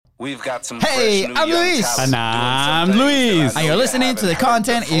We've got some Hey, fresh new I'm young Luis. talent And doing I'm some things Luis. that I And know you're you listening to the haven't heard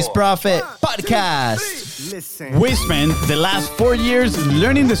Content is before. Profit podcast. We spent the last 4 years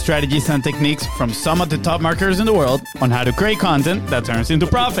learning the strategies and techniques from some of the top marketers in the world on how to create content that turns into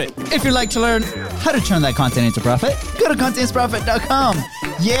profit. If you'd like to learn how to turn that content into profit, go to contentisprofit.com.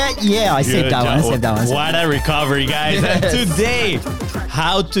 Yeah, I saved that one. What a recovery, guys. And Yes. today,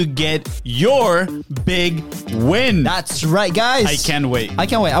 how to get your big win. That's right, guys. I can't wait. I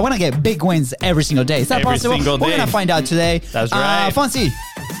can't wait. I want to get big wins every single day. Is that Every possible? single We're day. going to find out today. That's right. Fonzie,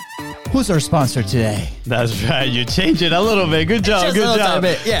 who's our sponsor today? That's right. You changed it a little bit. Good job. Just a Good little job.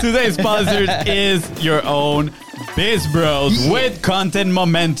 tiny bit, yeah. Today's sponsor is your own Biz Bros Yeah. with Content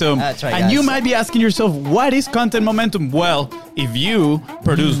Momentum. That's right, And guys. you might be asking yourself, what is Content Momentum? Well, if you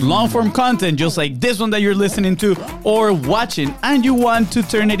produce long form content just like this one that you're listening to or watching, and you want to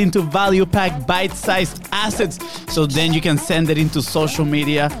turn it into value packed, bite sized assets, so then you can send it into social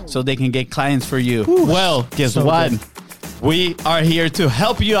media so they can get clients for you. Well, guess So what? good. We are here to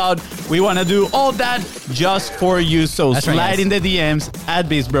help you out. We want to do all that just for you. So That's right, slide guys. in the DMs at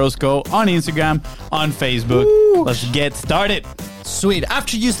BizBrosCo on Instagram, on Facebook. Let's get started. Sweet.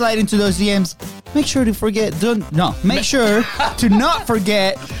 After you slide into those DMs, make sure to make sure to not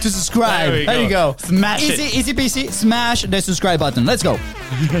forget to subscribe. There we you go. go. Smash it. Easy peasy. Smash the subscribe button. Let's go.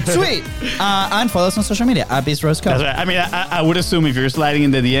 Sweet. And follow us on social media at BizRoseCo. That's right. I mean, I would assume if you're sliding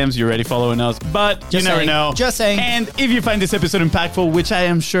in the DMs, you're already following us, but Just you never saying. know. Just saying. And if you find this episode impactful, which I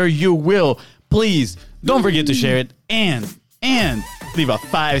am sure you will, please don't forget to share it and leave a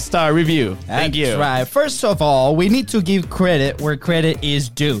 5-star review. Thank you. That's right. First of all, we need to give credit where credit is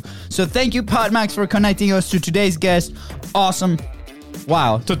due. So thank you, Podmax, for connecting us to today's guest. Awesome.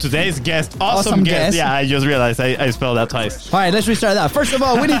 Wow. To today's guest, awesome Awesome guest. guest. Yeah, I just realized I spelled that twice. All right, let's restart that. First of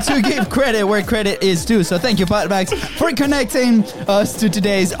all, we need to give credit where credit is due. So thank you, Podmax, for connecting us to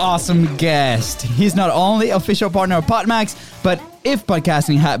today's awesome guest. He's not only official partner of Podmax, but if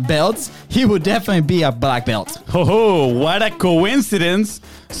podcasting had belts, he would definitely be a black belt. Oh, what a coincidence.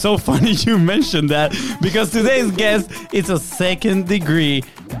 So funny you mentioned that because today's guest is a 2nd degree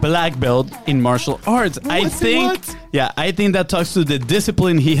black belt in martial arts. I think that talks to the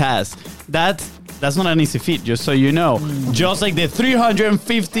discipline he has. That's not an easy feat, just so you know. Just like the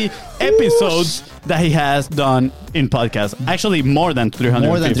 350 episodes that he has done in podcasts. Actually, more than 350.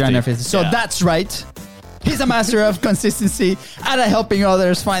 More than 350. So Yeah. that's right. He's a master of consistency and at helping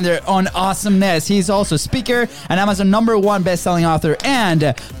others find their own awesomeness. He's also a speaker, an Amazon #1 best-selling author,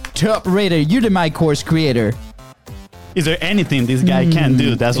 and top-rated Udemy course creator. Is there anything this guy can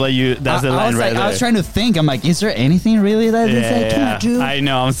do? That's the line right there. I was trying to think. I'm like, is there anything really that this guy can't do? I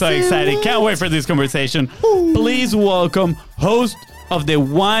know. I'm so excited. Can't wait for this conversation. Please welcome host of the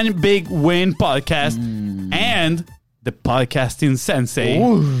One Big Win podcast and the podcasting sensei,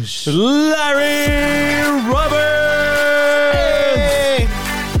 Larry Roberts. Hey!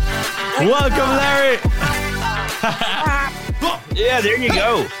 Welcome, Larry. Yeah, there you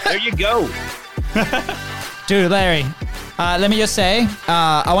go. There you go. Dude, Larry, let me just say,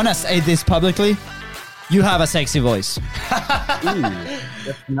 I want to say this publicly. You have a sexy voice.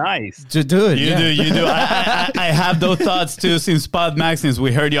 That's nice. Dude, You do. I have those thoughts too since PodMax, since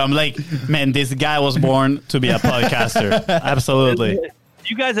we heard you. I'm like, man, this guy was born to be a podcaster. Absolutely.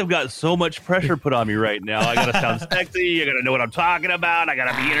 You guys have got so much pressure put on me right now. I gotta sound sexy. I gotta know what I'm talking about. I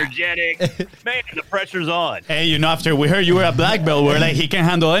gotta be energetic. Man, the pressure's on. Hey, after we heard you were a black belt, we're like, he can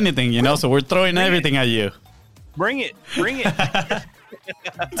handle anything, so we're throwing everything at you. Bring it.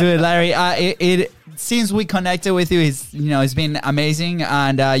 Dude, Larry, it since we connected with you, it's been amazing,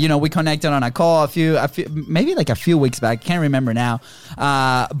 and we connected on a call a few maybe like a few weeks back. Can't remember now,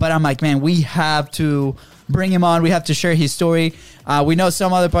 but I'm like, man, we have to bring him on. We have to share his story. We know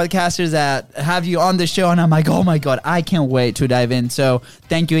some other podcasters that have you on the show, and I'm like, oh my god, I can't wait to dive in. So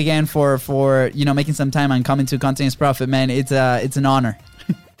thank you again for making some time and coming to Content is Profit, man. It's an honor.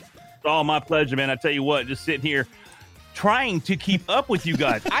 It's all my pleasure, man. I tell you what, just sitting here trying to keep up with you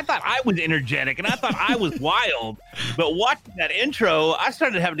guys. I thought I was energetic and I thought I was wild, but watching that intro, I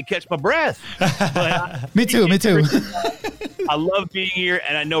started having to catch my breath. But, Me too. I love being here,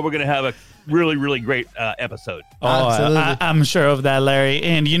 and I know we're going to have a really, really great episode. Oh, Absolutely. I'm sure of that, Larry.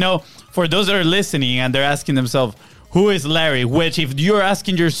 And, for those that are listening and they're asking themselves, who is Larry? Which, if you're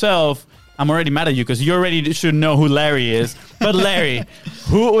asking yourself, I'm already mad at you because you already should know who Larry is. But Larry,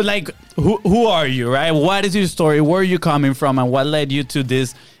 who are you, right? What is your story? Where are you coming from? And what led you to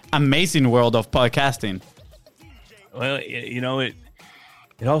this amazing world of podcasting? Well, it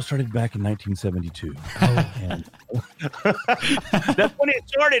all started back in 1972. And that's when it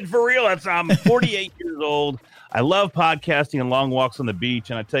started for real. I'm 48 years old. I love podcasting and long walks on the beach.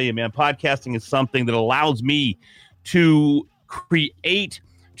 And I tell you, man, podcasting is something that allows me to create,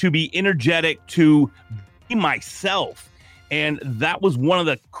 to be energetic, to be myself. And that was one of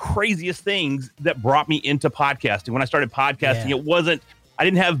the craziest things that brought me into podcasting. When I started podcasting, I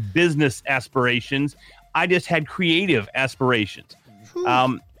didn't have business aspirations. I just had creative aspirations.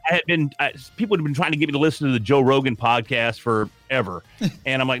 People had been trying to get me to listen to the Joe Rogan podcast forever.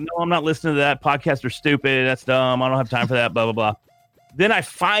 And I'm like, no, I'm not listening to that. Podcasts are stupid. That's dumb. I don't have time for that, blah, blah, blah. Then I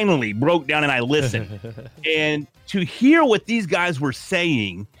finally broke down and I listened. And to hear what these guys were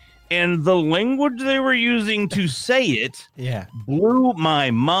saying and the language they were using to say it blew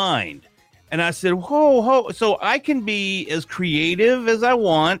my mind. And I said, whoa, so I can be as creative as I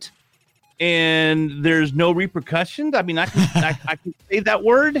want and there's no repercussions. I mean, I can say that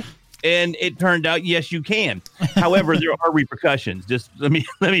word, and it turned out, yes, you can. However, there are repercussions. Just let me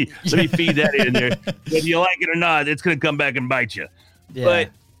feed that in there. Whether you like it or not, it's going to come back and bite you. Yeah. But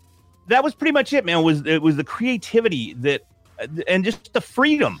that was pretty much it, man. It was the creativity and just the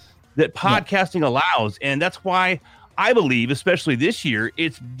freedom that podcasting allows, and that's why I believe, especially this year,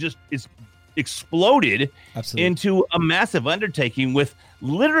 it's exploded into a massive undertaking with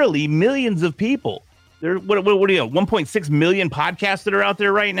literally millions of people. There, what do you know? 1.6 million podcasts that are out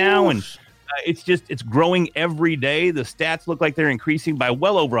there right now, and it's growing every day. The stats look like they're increasing by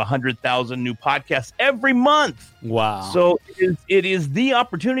well over 100,000 new podcasts every month. Wow! So it is the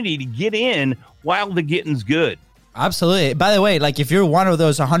opportunity to get in while the getting's good. Absolutely. By the way, like if you're one of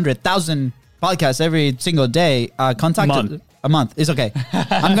those 100,000 podcasts every single day, contact a month. It's okay.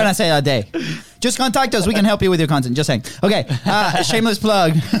 I'm gonna say a day. Just contact us. We can help you with your content. Just saying. Okay. Shameless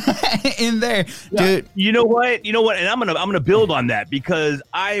plug in there, dude. You know what? And I'm gonna build on that because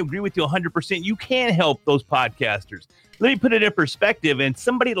I agree with you 100%. You can help those podcasters. Let me put it in perspective. And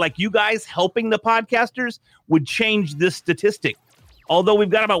somebody like you guys helping the podcasters would change this statistic. Although we've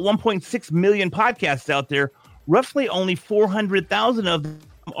got about 1.6 million podcasts out there, roughly only 400,000 of them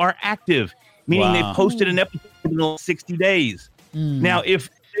are active, meaning they posted an episode in the last 60 days. Now, if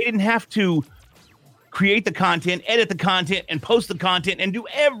they didn't have to create the content, edit the content, and post the content and do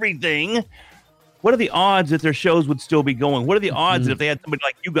everything, what are the odds that their shows would still be going? What are the odds that if they had somebody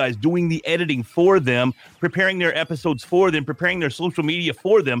like you guys doing the editing for them, preparing their episodes for them, preparing their social media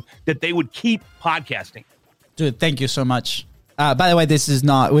for them, that they would keep podcasting? Dude, thank you so much. By the way,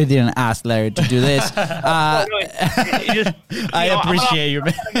 we didn't ask Larry to do this. I appreciate you,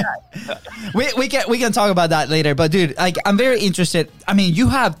 man. we can talk about that later. But dude, like, I'm very interested. I mean, you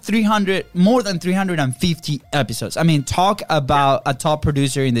have more than 350 episodes. I mean, talk about a top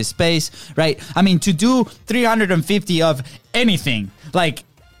producer in this space, right? I mean, to do 350 of anything, like,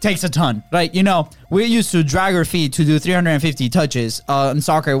 takes a ton, right? You know, we used to drag our feet to do 350 touches in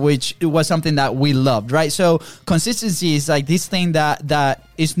soccer, which was something that we loved, right? So consistency is like this thing that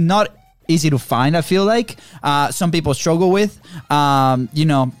is not easy to find, I feel like. Some people struggle with, you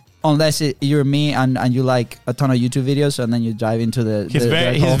know, unless you're me and you like a ton of YouTube videos, and then you dive into He's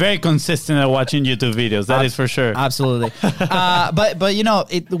very consistent at watching YouTube videos. That is for sure. Absolutely. But you know,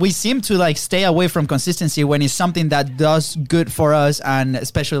 we seem to like stay away from consistency when it's something that does good for us, and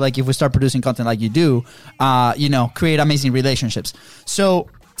especially like if we start producing content like you do, you know, create amazing relationships. So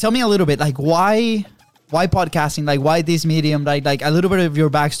tell me a little bit, like why podcasting? Like why this medium? Like a little bit of your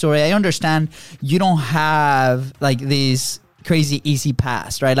backstory. I understand you don't have like these crazy easy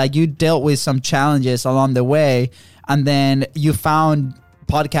pass, right? Like you dealt with some challenges along the way, and then you found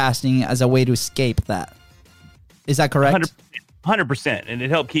podcasting as a way to escape that. Is that correct? 100%. And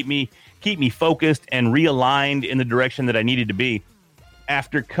it helped keep me focused and realigned in the direction that I needed to be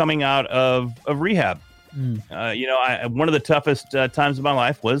after coming out of rehab. You know, one of the toughest times of my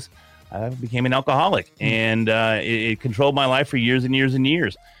life was I became an alcoholic, and it controlled my life for years and years and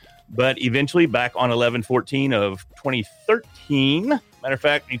years. But eventually, back on 11/14 of 2013, matter of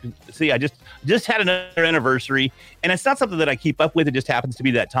fact, you can see I just had another anniversary, and it's not something that I keep up with. It just happens to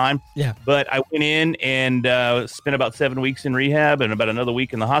be that time. Yeah. But I went in and spent about 7 weeks in rehab and about another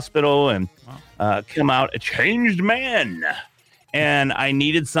week in the hospital, and come out a changed man. And I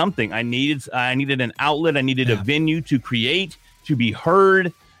needed something. I needed an outlet. I needed a venue to create, to be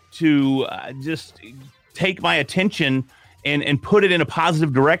heard, to just take my attention and put it in a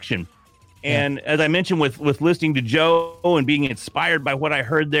positive direction. And as I mentioned, with listening to Joe and being inspired by what I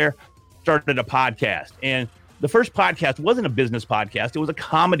heard there, started a podcast. And the first podcast wasn't a business podcast. It was a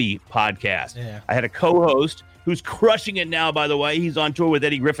comedy podcast. Yeah. I had a co-host who's crushing it now, by the way. He's on tour with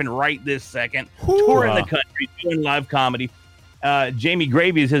Eddie Griffin right this second. Touring the country, doing live comedy. Jamie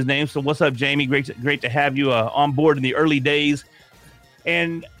Gravy is his name. So what's up, Jamie? Great to have you on board in the early days.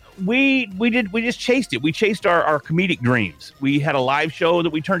 And we just chased it. We chased our comedic dreams. We had a live show that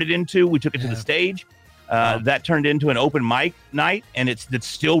we turned it into. We took it to the stage. That turned into an open mic night, and it's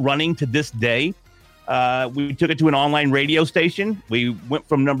still running to this day. We took it to an online radio station. We went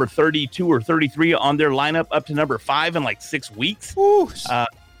from number 32 or 33 on their lineup up to number 5 in like 6 weeks.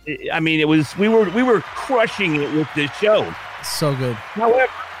 I mean, we were crushing it with this show. So good.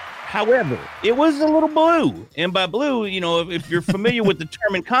 However, it was a little blue. And by blue, you know, if you're familiar with the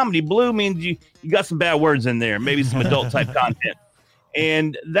term in comedy, blue means you got some bad words in there, maybe some adult type content.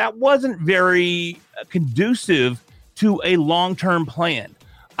 And that wasn't very conducive to a long-term plan.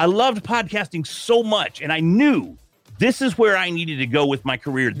 I loved podcasting so much, and I knew this is where I needed to go with my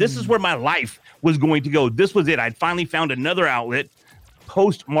career. This is where my life was going to go. This was it. I'd finally found another outlet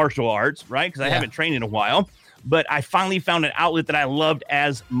post martial arts, right? Because I haven't trained in a while. But I finally found an outlet that I loved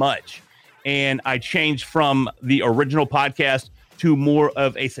as much. And I changed from the original podcast to more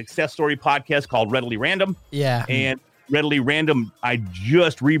of a success story podcast called Readily Random. Yeah. And Readily Random, I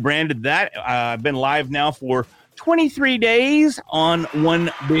just rebranded that. I've been live now for 23 days on One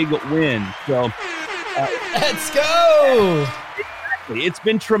Big Win. So let's go. It's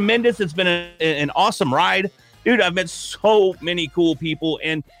been tremendous. It's been an awesome ride. Dude, I've met so many cool people.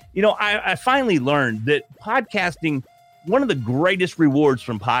 And, you know, I finally learned that podcasting, one of the greatest rewards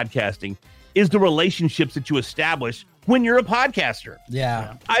from podcasting is the relationships that you establish when you're a podcaster.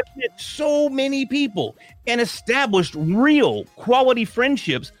 Yeah. I've met so many people and established real quality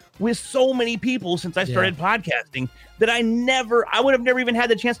friendships with so many people since I started podcasting that I would have never even had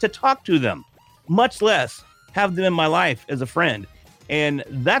the chance to talk to them, much less have them in my life as a friend. And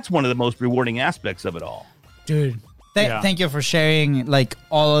that's one of the most rewarding aspects of it all. Dude, thank you for sharing like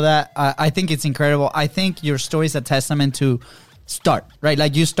all of that. I think it's incredible. I think your story is a testament to start, right?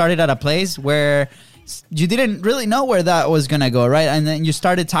 Like you started at a place where you didn't really know where that was going to go, right? And then you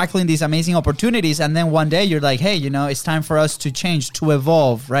started tackling these amazing opportunities. And then one day you're like, hey, you know, it's time for us to change, to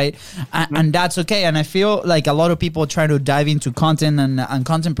evolve, right? And that's okay. And I feel like a lot of people try to dive into content and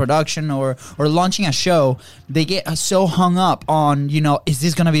content production or launching a show. They get so hung up on, you know, is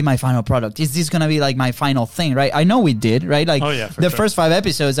this going to be my final product? Is this going to be like my final thing, right? I know we did, right? Like first 5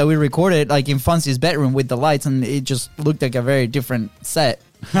 episodes that we recorded like in Fonzie's bedroom with the lights, and it just looked like a very different set.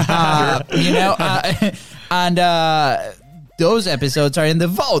 You know, and those episodes are in the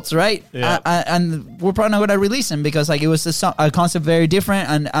vaults, right? Yeah. And we're probably not going to release them because like it was a concept very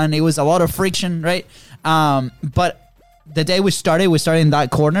different, and it was a lot of friction, right? But the day we started in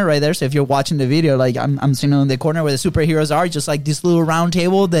that corner right there. So if you're watching the video, like I'm sitting in the corner where the superheroes are, just like this little round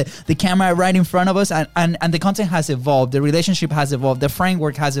table, the camera right in front of us, and the content has evolved, the relationship has evolved, the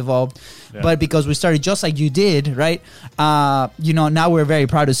framework has evolved. Yeah. But because we started just like you did, right? You know, now we're very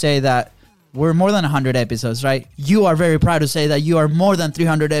proud to say that we're more than 100 episodes, right? You are very proud to say that you are more than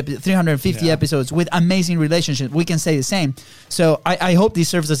 350 episodes with amazing relationships. We can say the same. So I hope this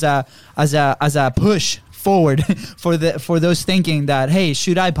serves as a push forward for those thinking that, hey,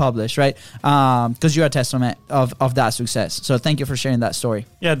 should I publish, right? Because you're a testament of that success. So thank you for sharing that story.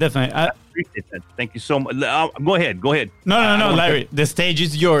 Yeah, definitely. I appreciate that. Thank you so much. Go ahead. No, Larry. The stage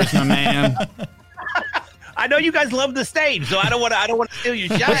is yours, my man. I know you guys love the stage, so I don't want to steal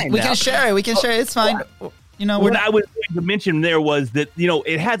your shine. We can share it. It's fine. You know, what I was going to mention there was that, you know,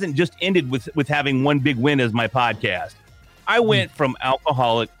 it hasn't just ended with having One Big Win as my podcast. I went from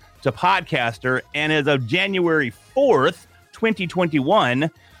alcoholic to podcaster, and as of January 4th, 2021,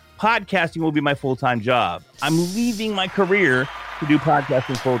 podcasting will be my full-time job. I'm leaving my career to do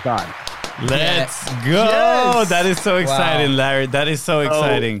podcasting full-time. Let's go. Yes. That is so exciting, Larry. That is so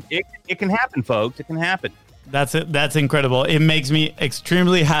exciting. It can happen, folks. It can happen. That's it. That's incredible. It makes me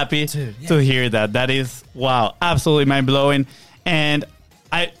extremely happy to hear that. That is, wow, absolutely mind-blowing. And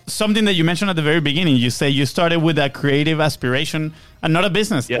something that you mentioned at the very beginning, you say you started with a creative aspiration and not a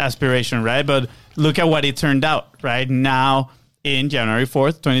business aspiration, right? But look at what it turned out, right? Now, in January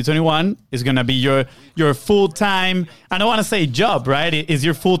 4th, 2021, is going to be your full-time, I don't want to say job, right? It is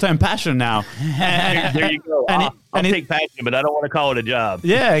your full-time passion now. There you go. I'll take passion, but I don't want to call it a job.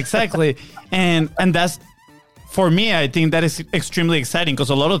 Yeah, exactly. and that's, for me, I think that is extremely exciting because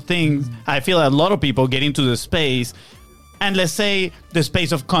a lot of things, I feel a lot of people get into the space, and let's say the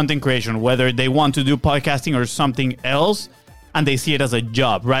space of content creation, whether they want to do podcasting or something else, and they see it as a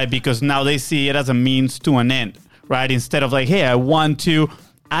job, right? Because now they see it as a means to an end, right? Instead of like, hey, I want to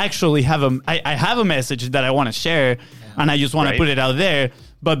actually have I have a message that I want to share, and I just want to put it out there.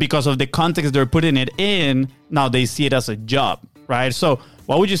 But because of the context they're putting it in, now they see it as a job, right? So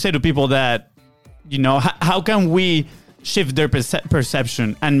what would you say to people that, you know, how can we shift their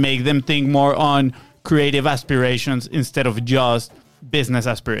perception and make them think more on creative aspirations instead of just business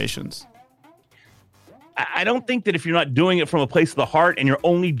aspirations? I don't think that if you're not doing it from a place of the heart and you're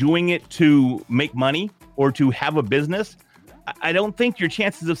only doing it to make money or to have a business, I don't think your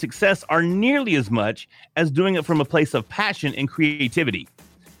chances of success are nearly as much as doing it from a place of passion and creativity.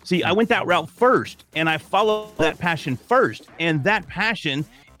 See, I went that route first, and I followed that passion first, and that passion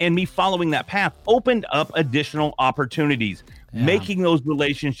and me following that path opened up additional opportunities, making those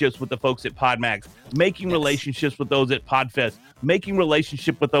relationships with the folks at PodMax, making relationships with those at PodFest, making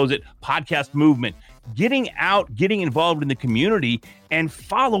relationship with those at Podcast Movement. Getting out, getting involved in the community, and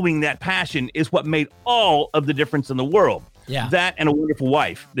following that passion is what made all of the difference in the world. Yeah. That and a wonderful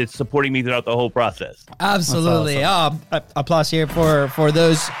wife that's supporting me throughout the whole process. Absolutely. Applause here for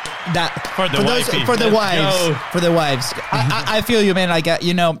those for the wives. I feel you, man. Like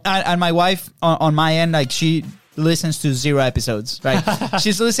and my wife on my end, like she listens to 0 episodes, right?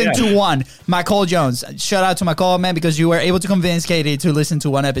 She's listened to one. McCall Jones. Shout out to McCall, man, because you were able to convince Katie to listen to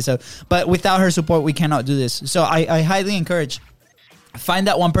 1 episode. But without her support, we cannot do this. So I highly encourage, find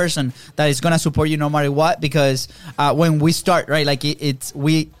that one person that is going to support you no matter what, because when we start, right, like it's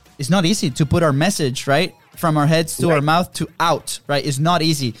not easy to put our message, right, from our heads to our mouth to out, right? It's not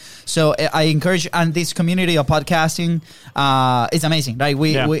easy. So I encourage, and this community of podcasting is amazing, right?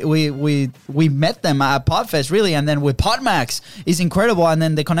 We met them at PodFest, really, and then with PodMax is incredible, and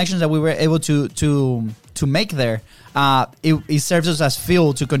then the connections that we were able to make there, it serves us as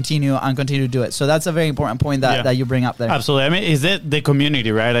fuel to continue to do it. So that's a very important point that you bring up there. Absolutely. I mean, is it the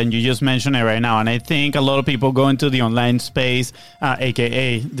community, right? And you just mentioned it right now. And I think a lot of people go into the online space,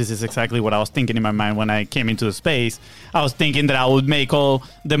 aka this is exactly what I was thinking in my mind when I came into the space. I was thinking that I would make all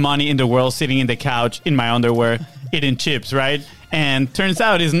the money in the world sitting in the couch in my underwear eating chips, right? And turns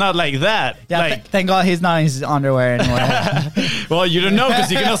out it's not like that. Yeah, like, thank God he's not in his underwear anymore. Well, you don't know because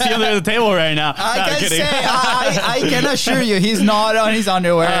you cannot see under the table right now. I can assure you he's not on his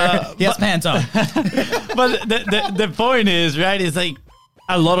underwear. He has pants on. But the point is, right, it's like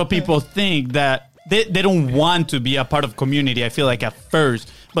a lot of people think that they don't want to be a part of community, I feel like, at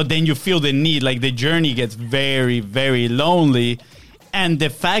first. But then you feel the need, like the journey gets very, very lonely. And the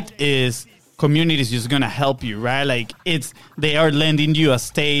fact is, community is just going to help you, right? Like they are lending you a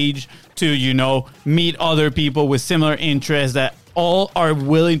stage to, meet other people with similar interests that all are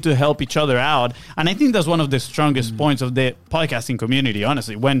willing to help each other out. And I think that's one of the strongest points of the podcasting community,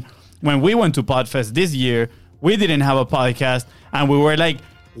 honestly. When we went to PodFest this year, we didn't have a podcast and we were like,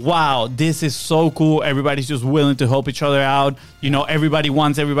 wow, this is so cool. Everybody's just willing to help each other out. Everybody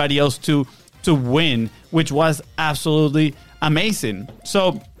wants everybody else to win, which was absolutely amazing.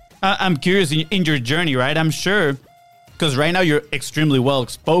 So I'm curious in your journey, right? I'm sure, because right now you're extremely well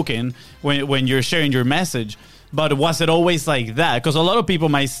spoken when you're sharing your message. But was it always like that? Because a lot of people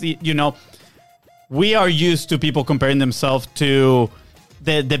might see, we are used to people comparing themselves to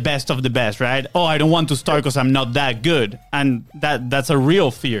the best of the best, right? Oh, I don't want to start because I'm not that good. And that's a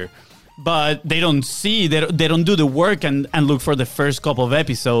real fear. But they don't see, they don't do the work and look for the first couple of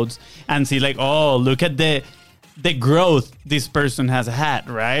episodes and see like, oh, look at the growth this person has had,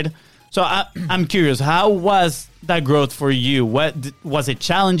 right? So I'm curious, how was that growth for you? Was it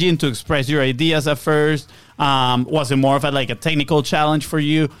challenging to express your ideas at first? Was it more of a technical challenge for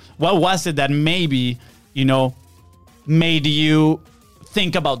you? What was it that maybe, made you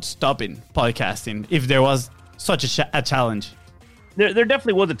think about stopping podcasting if there was such a challenge? There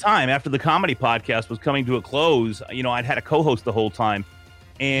definitely was a time after the comedy podcast was coming to a close. I'd had a co-host the whole time,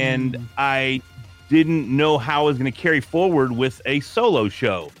 and I didn't know how I was going to carry forward with a solo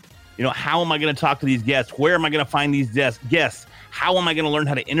show. How am I going to talk to these guests? Where am I going to find these guests? How am I going to learn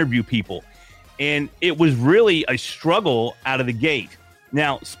how to interview people? And it was really a struggle out of the gate.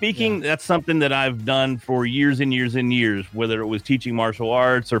 Now, speaking, that's something that I've done for years and years and years, whether it was teaching martial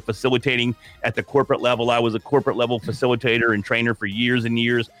arts or facilitating at the corporate level. I was a corporate level facilitator and trainer for years and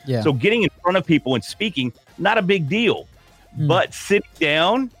years. Yeah. So getting in front of people and speaking, not a big deal. But sitting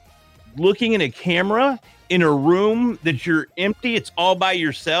down, looking in a camera in a room that you're empty, it's all by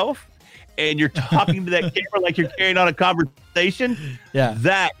yourself, and you're talking to that camera like you're carrying on a conversation. Yeah,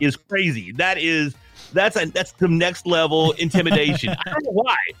 that is crazy. That's the next level intimidation. I don't know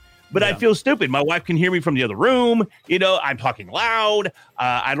why, but I feel stupid. My wife can hear me from the other room. I'm talking loud.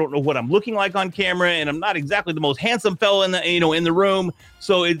 I don't know what I'm looking like on camera, and I'm not exactly the most handsome fellow in the room.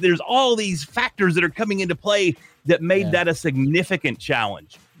 So there's all these factors that are coming into play that made that a significant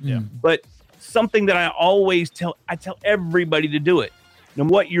challenge. Yeah. But something that I always tell everybody to do it. And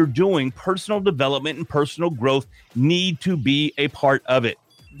what you're doing, personal development and personal growth need to be a part of it.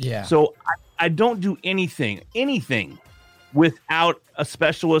 Yeah. So I don't do anything without a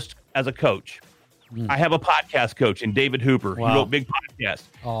specialist as a coach. I have a podcast coach in David Hooper. Wow. He wrote big podcasts.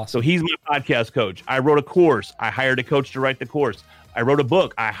 Awesome. So he's my podcast coach. I wrote a course. I hired a coach to write the course. I wrote a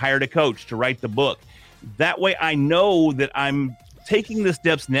book. I hired a coach to write the book. That way I know that I'm taking the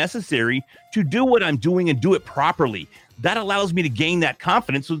steps necessary to do what I'm doing and do it properly. That allows me to gain that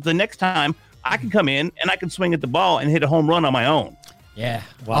confidence so that the next time I can come in and I can swing at the ball and hit a home run on my own. Yeah.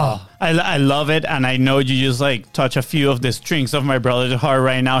 Wow. I love it. And I know you just like touch a few of the strings of my brother's heart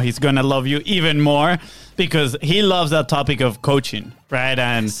right now. He's going to love you even more because he loves that topic of coaching. Right.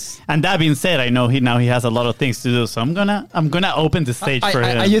 And that being said, I know he has a lot of things to do. So I'm gonna open the stage for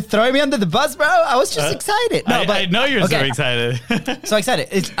him. Are you throwing me under the bus, bro? I was just excited. No, I know you're so excited. So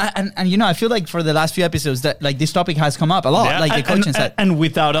excited. And you know, I feel like for the last few episodes that like this topic has come up a lot, like the coaching side. And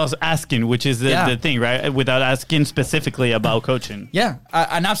without us asking, which is the thing, right? Without asking specifically about coaching. Yeah,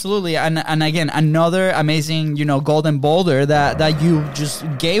 and absolutely. And again, another amazing, golden boulder that you just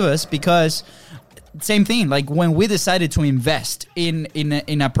gave us because same thing. Like when we decided to invest in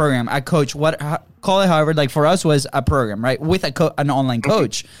a program, a coach, call it however, like for us was a program, right? With an online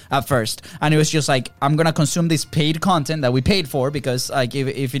coach at first. And it was just like, I'm going to consume this paid content that we paid for because like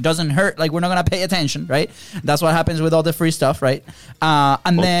if it doesn't hurt, like we're not going to pay attention, right? That's what happens with all the free stuff, right?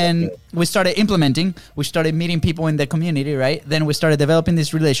 And then we started implementing, we started meeting people in the community, right? Then we started developing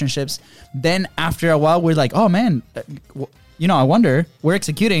these relationships. Then after a while, we're like, oh man, I wonder, we're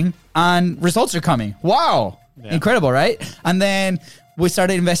executing and results are coming. Wow. Yeah. Incredible, right? And then we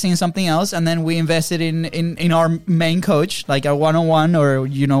started investing in something else, and then we invested in our main coach, like a one-on-one or,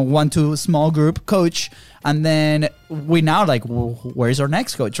 1-2 small group coach. And then we now like, where's our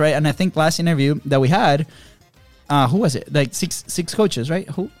next coach, right? And I think last interview that we had, who was it? Like six coaches, right?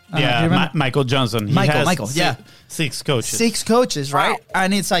 Who? Michael Johnson. Michael. Yeah. 6 coaches. 6 coaches, right? Wow.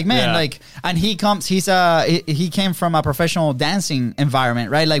 And it's like, man, and he came from a professional dancing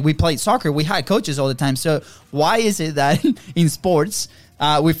environment, right? Like we played soccer, we had coaches all the time. So why is it that in sports,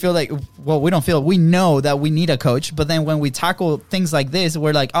 we feel like, we know that we need a coach, but then when we tackle things like this,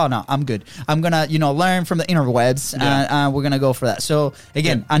 we're like, oh no, I'm good. I'm going to, learn from the interwebs and we're going to go for that. So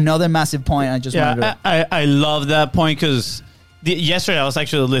again, another massive point. I just wanted to... I love that point because yesterday I was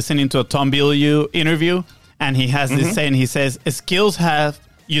actually listening to a Tom Bilyeu interview and he has this saying, he says, skills have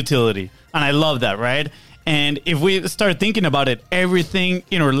utility. And I love that, right? And if we start thinking about it, everything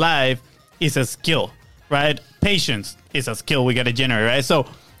in our life is a skill, right? Patience is a skill we got to generate, right? So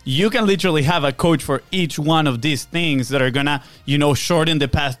you can literally have a coach for each one of these things that are going to, shorten the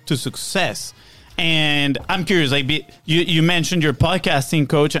path to success. And I'm curious, like you mentioned your podcasting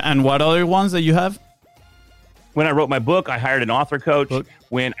coach and what other ones that you have? When I wrote my book, I hired an author coach.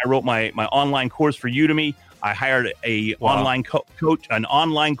 When I wrote my online course for Udemy, I hired a online coach, an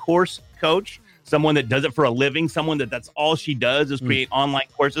online course coach, someone that does it for a living, someone that's all she does is create online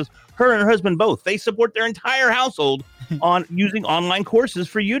courses. Her and her husband both, they support their entire household on using online courses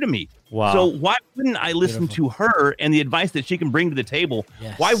for Udemy. Wow. So why wouldn't I listen to her and the advice that she can bring to the table?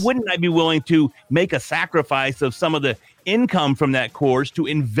 Yes. Why wouldn't I be willing to make a sacrifice of some of the income from that course to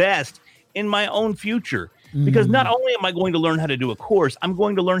invest in my own future? Because not only am I going to learn how to do a course, I'm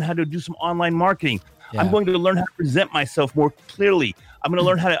going to learn how to do some online marketing. Yeah. I'm going to learn how to present myself more clearly. I'm going to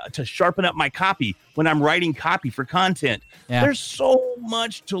learn how to sharpen up my copy when I'm writing copy for content. Yeah. There's so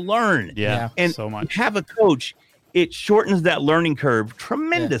much to learn. Yeah, and so much. Have a coach, it shortens that learning curve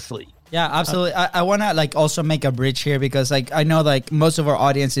tremendously. Yeah, absolutely. I want to also make a bridge here because I know most of our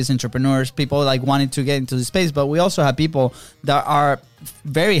audience is entrepreneurs, people wanting to get into the space, but we also have people that are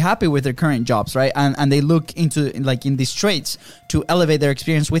very happy with their current jobs, right? And they look into in these traits to elevate their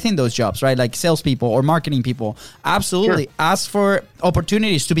experience within those jobs, right? Like salespeople or marketing people. Absolutely. Sure. Ask for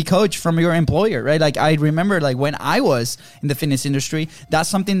opportunities to be coached from your employer, right? Like I remember when I was in the fitness industry, that's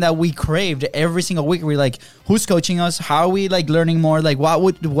something that we craved every single week. We're like, who's coaching us? How are we learning more?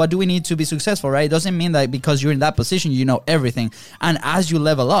 What do we need to be successful, right? It doesn't mean that because you're in that position, you know everything. And as you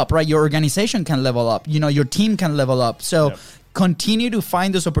level up, right, your organization can level up, your team can level up. So continue to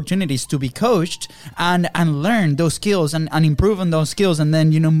find those opportunities to be coached and learn those skills and improve on those skills, and then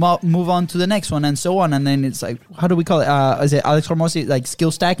move on to the next one and so on. And then it's how do we call it? Is it Alex Hormozi,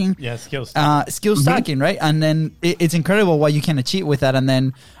 skill stacking? Yeah, skill stacking. Skill stacking, right? And then it's incredible what you can achieve with that. And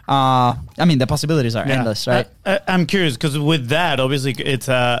then the possibilities are endless, right? I'm curious because with that, obviously, it's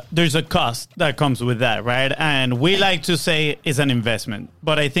there's a cost that comes with that, right? And we like to say it's an investment,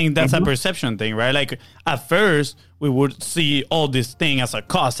 but I think that's a perception thing, right? Like at first, we would see all this thing as a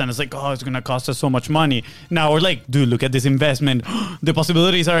cost, and it's like, oh, it's going to cost us so much money. Now we're like, dude, look at this investment. The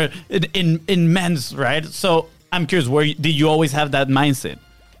possibilities are immense, right? So I'm curious, did you always have that mindset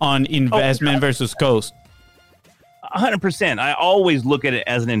on investment versus cost? 100%. I always look at it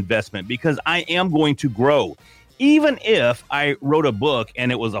as an investment because I am going to grow. Even if I wrote a book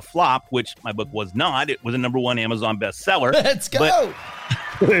and it was a flop, which my book was not, it was a #1 Amazon bestseller. Let's go.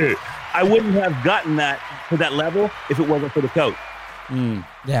 But I wouldn't have gotten that to that level if it wasn't for the coach.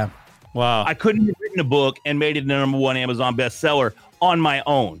 Yeah. Wow. I couldn't have written a book and made it a #1 Amazon bestseller on my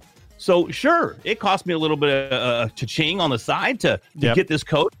own. So sure, it cost me a little bit of cha-ching on the side to get this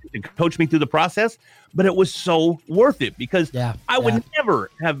coach to coach me through the process, but it was so worth it because I would never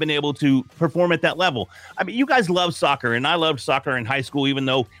have been able to perform at that level. I mean, you guys love soccer, and I loved soccer in high school, even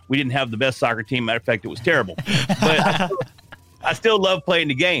though we didn't have the best soccer team. Matter of fact, it was terrible. But I still love playing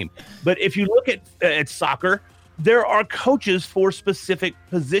the game. But if you look at soccer, there are coaches for specific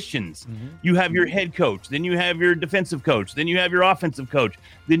positions. You have your head coach, then you have your defensive coach, then you have your offensive coach,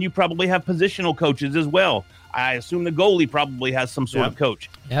 then you probably have positional coaches as well. I assume the goalie probably has some sort of coach.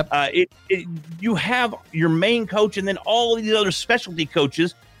 You have your main coach and then all these other specialty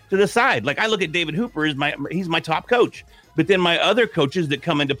coaches to the side. Like I look at David Hooper, he's my top coach. But then my other coaches that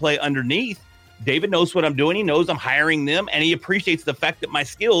come into play underneath, David knows what I'm doing. He knows I'm hiring them, and he appreciates the fact that my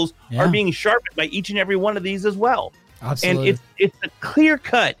skills are being sharpened by each and every one of these as well. Absolutely. And it's a clear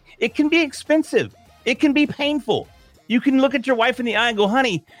cut. It can be expensive. It can be painful. You can look at your wife in the eye and go,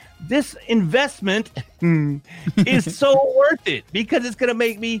 honey, this investment is so worth it because it's going to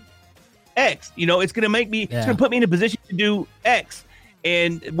make me X. You know, it's going to make me, it's going to put me in a position to do X.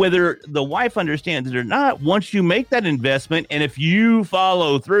 And whether the wife understands it or not, once you make that investment, and if you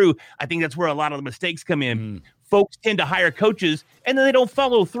follow through, I think that's where a lot of the mistakes come in. Folks tend to hire coaches, and then they don't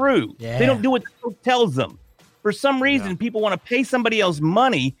follow through. They don't do what the coach tells them. For some reason, people want to pay somebody else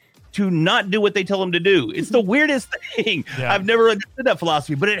money to not do what they tell them to do. It's the weirdest thing. I've never understood that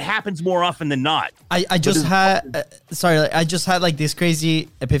philosophy, but it happens more often than not. I just had, I just had like this crazy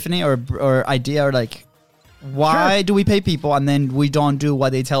epiphany or idea or like, why do we pay people and then we don't do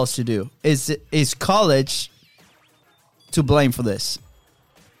what they tell us to do? Is college to blame for this?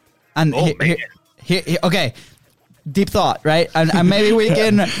 And okay, deep thought, right? And maybe we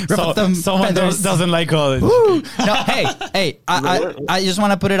can someone doesn't like college. No, hey, I just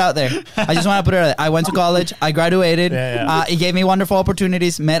want to put it out there. I went to college. I graduated. It gave me wonderful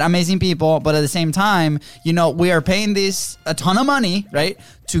opportunities, met amazing people. But at the same time, you know, we are paying this a ton of money, right,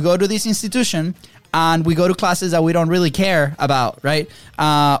 to go to this institution. And we go to classes that we don't really care about, right?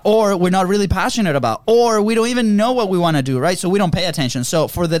 Or we're not really passionate about, or we don't even know what we want to do, right? So we don't pay attention. So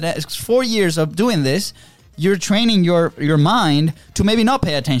for the next 4 years of doing this, you're training your mind to maybe not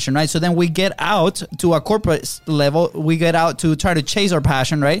pay attention, right? So then we get out to a corporate level. We get out to try to chase our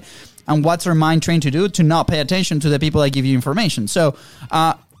passion, right? And what's our mind trained to do? To not pay attention to the people that give you information. So,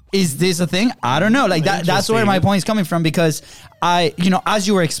 is this a thing? I don't know. Like that's where my point is coming from, because as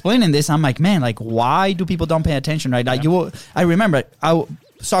you were explaining this, I'm like, man, like why do people don't pay attention, right? Like I remember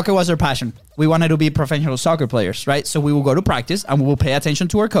soccer was our passion. We wanted to be professional soccer players, right? So we will go to practice and we will pay attention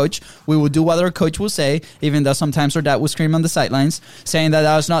to our coach. We will do what our coach will say, even though sometimes our dad will scream on the sidelines saying that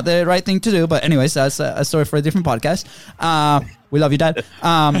was not the right thing to do. But anyways, that's a story for a different podcast. We love you, Dad.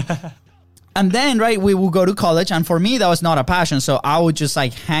 And then, right, we will go to college. And for me, that was not a passion. So I was just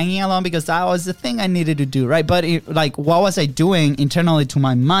like hanging along because that was the thing I needed to do, right? But what was I doing internally to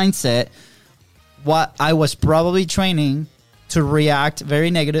my mindset? What I was probably training to react very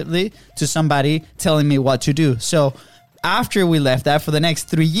negatively to somebody telling me what to do. So after we left that, for the next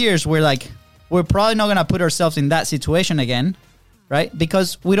 3 years, we're probably not going to put ourselves in that situation again, right?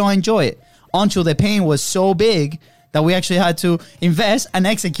 Because we don't enjoy it until the pain was so big that we actually had to invest and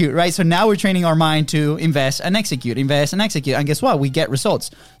execute, right? So now we're training our mind to invest and execute. And guess what? We get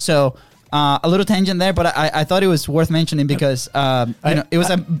results. So a little tangent there, but I thought it was worth mentioning because it was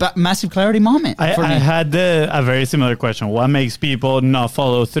a massive clarity moment for me. I had a very similar question. What makes people not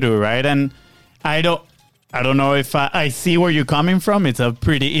follow through, right? And I don't know if I see where you're coming from. It's a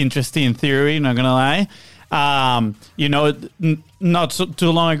pretty interesting theory, not going to lie. Not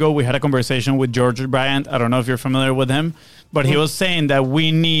too long ago, we had a conversation with George Bryant. I don't know if you're familiar with him, but he was saying that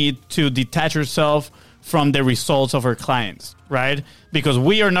we need to detach ourselves from the results of our clients, right? Because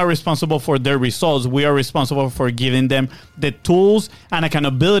we are not responsible for their results. We are responsible for giving them the tools and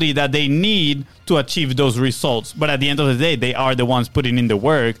accountability that they need to achieve those results. But at the end of the day, they are the ones putting in the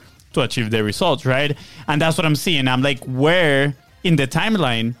work to achieve their results, right? And that's what I'm seeing. I'm like, where in the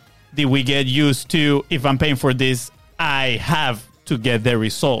timeline did we get used to, if I'm paying for this, I have to get the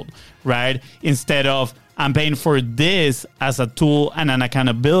result, right? Instead of, I'm paying for this as a tool and an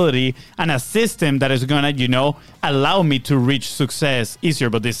accountability and a system that is going to, allow me to reach success easier.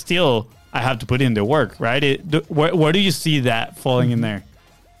 But I have to put in the work, right? Where do you see that falling in there?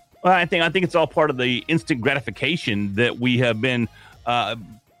 Well, I think it's all part of the instant gratification that we have been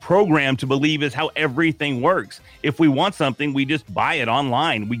programmed to believe is how everything works. If we want something, we just buy it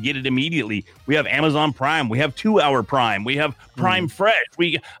online. We get it immediately. We have Amazon Prime. We have 2-hour Prime. We have Prime Fresh.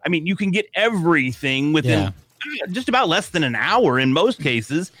 You can get everything within just about less than an hour in most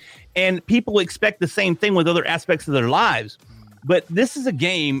cases. And people expect the same thing with other aspects of their lives. But this is a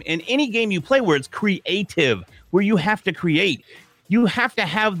game, and any game you play where it's creative, where you have to create, you have to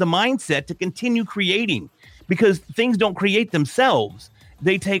have the mindset to continue creating, because things don't create themselves.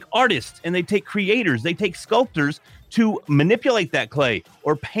 They take artists and they take creators, they take sculptors to manipulate that clay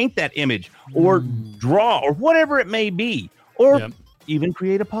or paint that image or draw or whatever it may be, or even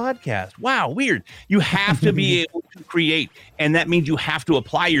create a podcast. Wow, weird. You have to be able to create, and that means you have to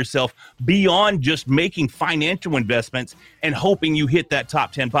apply yourself beyond just making financial investments and hoping you hit that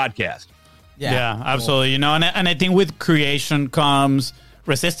top 10 podcast. Yeah, absolutely. And I think with creation comes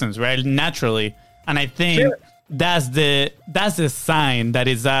resistance, right? Naturally. And I think that's the sign that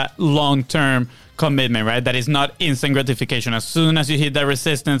is a long-term commitment, right? That is not instant gratification. As soon as you hit that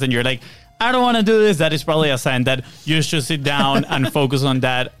resistance and you're like, I don't want to do this, that is probably a sign that you should sit down and focus on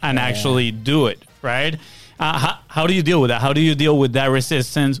that and actually do it, right? How do you deal with that? How do you deal with that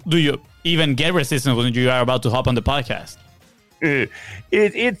resistance? Do you even get resistance when you are about to hop on the podcast? Do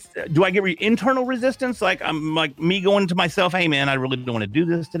I get internal resistance? Like I'm like me going to myself, hey man, I really don't want to do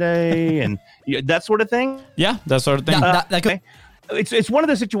this today, and that sort of thing. Yeah, that sort of thing. It's one of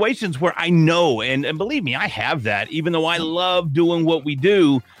the situations where I know, and believe me, I have that. Even though I love doing what we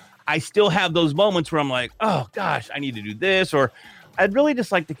do, I still have those moments where I'm like, oh gosh, I need to do this, or I'd really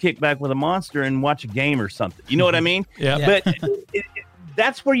just like to kick back with a monster and watch a game or something. You know what I mean? Yeah. But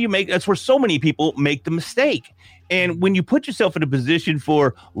that's where so many people make the mistake. And when you put yourself in a position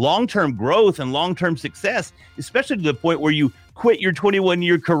for long-term growth and long-term success, especially to the point where you quit your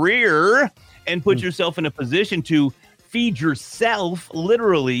 21-year career and put yourself in a position to feed yourself,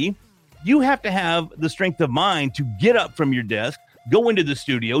 literally, you have to have the strength of mind to get up from your desk, go into the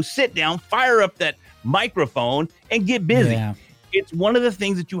studio, sit down, fire up that microphone, and get busy. Yeah. It's one of the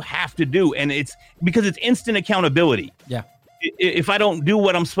things that you have to do, and it's because it's instant accountability. Yeah. If I don't do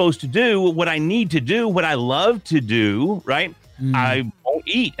what I'm supposed to do, what I need to do, what I love to do, right? I won't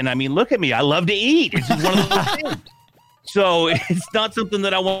eat. And I mean, look at me. I love to eat. It's just one of those things. So it's not something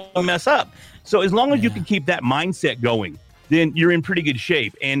that I want to mess up. So as long as you can keep that mindset going, then you're in pretty good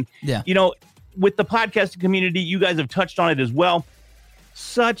shape. And, with the podcasting community, you guys have touched on it as well.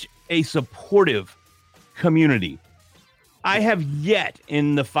 Such a supportive community. I have yet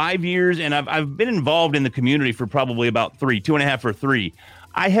in the 5 years, and I've been involved in the community for probably about 2.5 or 3.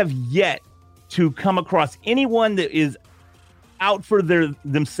 I have yet to come across anyone that is out for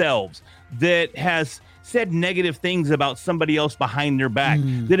themselves, that has said negative things about somebody else behind their back,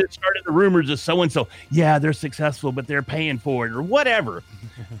 that has started the rumors of so-and-so. Yeah, they're successful, but they're paying for it or whatever.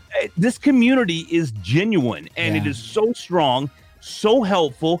 This community is genuine, and it is so strong, so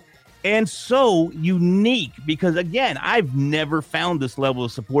helpful, and so unique, because again, I've never found this level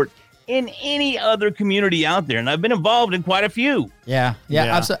of support in any other community out there, and I've been involved in quite a few. Yeah,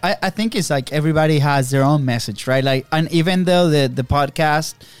 absolutely. I think it's like everybody has their own message, right? Like, and even though the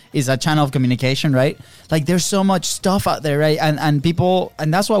podcast is a channel of communication, right? Like, there's so much stuff out there, right? And people,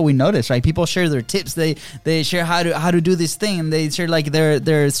 and that's what we notice, right? People share their tips. They share how to do this thing. They share like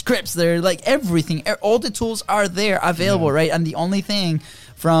their scripts. They're like everything. All the tools are there available, right? And the only thing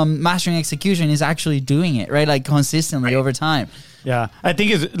from mastering execution is actually doing it, right? Like consistently over time. Yeah, I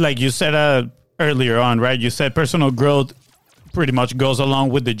think it's like you said earlier on, right? You said personal growth pretty much goes along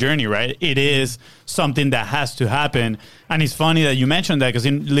with the journey, right? It is something that has to happen. And it's funny that you mentioned that, because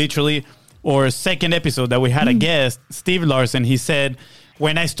in literally our second episode that we had a guest, Steve Larson, he said,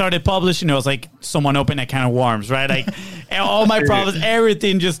 when I started publishing, it was like someone opened a can of worms, right? Like all my problems,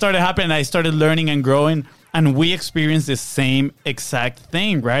 everything just started happening. I started learning and growing, and we experienced the same exact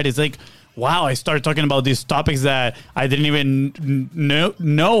thing, right? It's like, wow, I started talking about these topics that I didn't even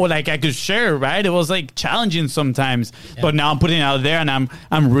know like I could share, right? It was like challenging sometimes, but now I'm putting it out there, and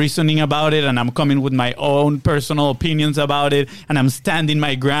I'm reasoning about it, and I'm coming with my own personal opinions about it, and I'm standing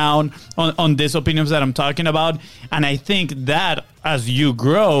my ground on these opinions that I'm talking about. And I think that as you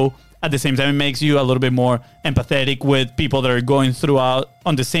grow, at the same time, it makes you a little bit more empathetic with people that are going throughout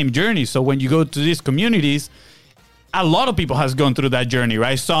on the same journey. So when you go to these communities, a lot of people has gone through that journey,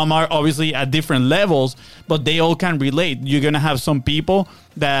 right? Some are obviously at different levels, but they all can relate. You're going to have some people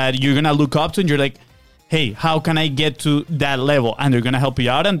that you're going to look up to, and you're like, hey, how can I get to that level? And they're going to help you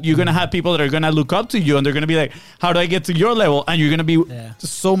out. And you're going to have people that are going to look up to you and they're going to be like, how do I get to your level? And you're going to be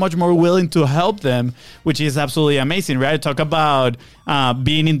so much more willing to help them, which is absolutely amazing, right? Talk about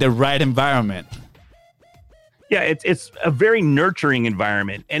being in the right environment. Yeah, it's a very nurturing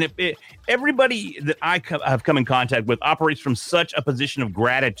environment. And everybody that I have come in contact with operates from such a position of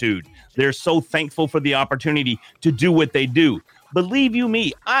gratitude. They're so thankful for the opportunity to do what they do. Believe you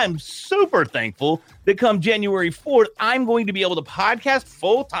me, I'm super thankful that come January 4th, I'm going to be able to podcast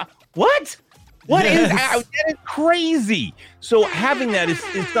full time. What? What is that? That is crazy. So having that is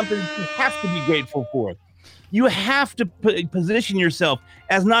something that you have to be grateful for. You have to position yourself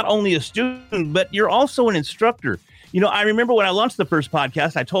as not only a student, but you're also an instructor. You know, I remember when I launched the first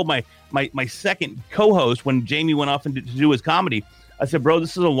podcast, I told my second co-host when Jamie went off to do his comedy, I said, bro,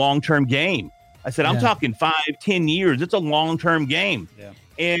 this is a long-term game. I said, I'm talking 5-10 years. It's a long-term game. Yeah.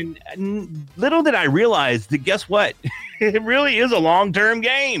 And little did I realize that, guess what? It really is a long-term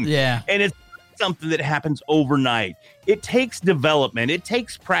game. Yeah. And it's something that happens overnight. It takes development. It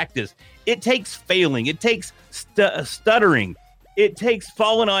takes practice. It takes failing. It takes stuttering. It takes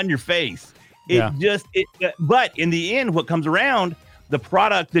falling on your face. But in the end, what comes around, the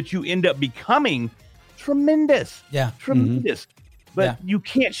product that you end up becoming, tremendous. Yeah. Tremendous. But you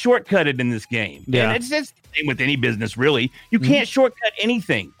can't shortcut it in this game. Yeah. And it's the same with any business, really. You can't shortcut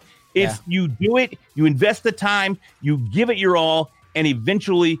anything. It's you do it, you invest the time, you give it your all, and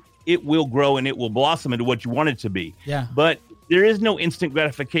eventually it will grow and it will blossom into what you want it to be. Yeah. But there is no instant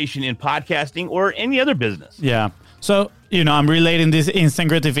gratification in podcasting or any other business. Yeah. So, you know, I'm relating this instant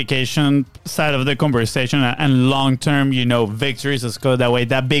gratification side of the conversation and long-term, you know, victories, let's go that way,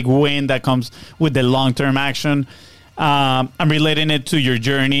 that big win that comes with the long-term action. I'm relating it to your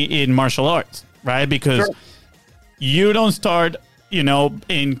journey in martial arts, right? Because you don't start, you know,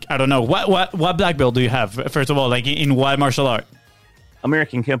 in, I don't know, what black belt do you have? First of all, like in what martial art?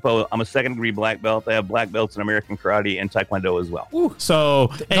 American Kempo. I'm a second-degree black belt. I have black belts in American Karate and Taekwondo as well. Ooh.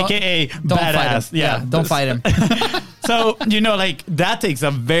 So, AKA badass. Yeah, don't fight him. So, you know, like that takes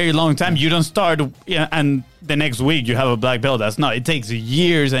a very long time. You don't start and the next week you have a black belt. It takes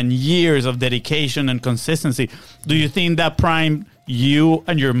years and years of dedication and consistency. Do you think that primed you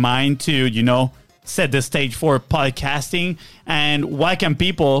and your mind to, you know, set the stage for podcasting? And why can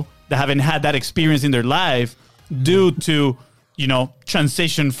people that haven't had that experience in their life do to, you know,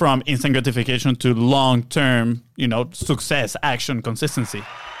 transition from instant gratification to long-term, you know, success, action, consistency?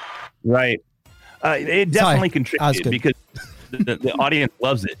 Right. It definitely contributed because the audience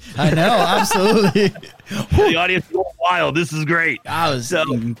loves it. I know, absolutely. The audience is wild. This is great. That was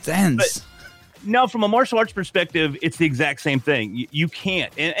intense. No, from a martial arts perspective, it's the exact same thing. You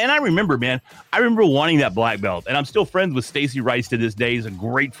can't. And I remember, man, wanting that black belt. And I'm still friends with Stacy Rice to this day. He's a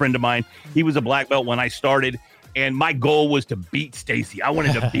great friend of mine. He was a black belt when I started. And my goal was to beat Stacy. I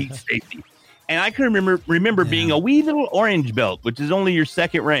wanted to beat Stacy. And I can remember being a wee little orange belt, which is only your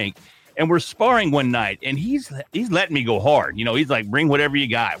second rank. And we're sparring one night, and he's letting me go hard. You know, he's like, bring whatever you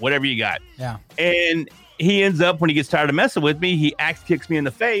got. Yeah. And he ends up, when he gets tired of messing with me, he axe kicks me in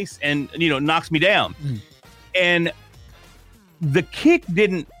the face and, you know, knocks me down. And the kick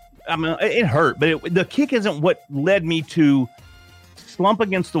didn't, I mean, it hurt, but the kick isn't what led me to slump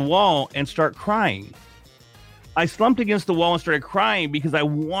against the wall and start crying. I slumped against the wall and started crying because I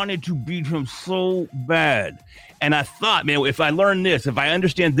wanted to beat him so bad. And I thought, man, if I learn this, if I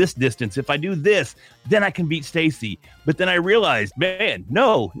understand this distance, if I do this, then I can beat Stacy. But then I realized, man,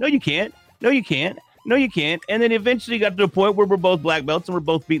 no, you can't. No, you can't. And then eventually got to a point where we're both black belts and we're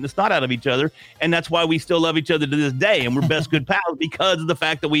both beating the snot out of each other. And that's why we still love each other to this day. And we're best good pals because of the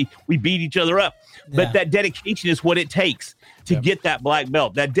fact that we beat each other up. But that dedication is what it takes to get that black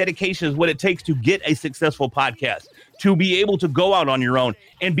belt. That dedication is what it takes to get a successful podcast, to be able to go out on your own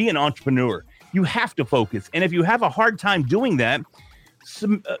and be an entrepreneur. You have to focus. And if you have a hard time doing that,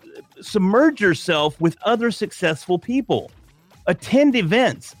 submerge yourself with other successful people. Attend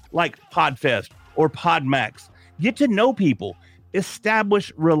events like PodFest or PodMax. Get to know people.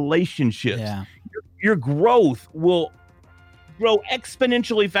 Establish relationships. Yeah. Your growth will grow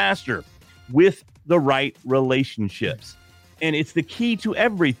exponentially faster with the right relationships. And it's the key to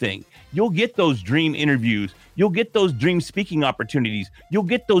everything. You'll get those dream interviews. You'll get those dream speaking opportunities. You'll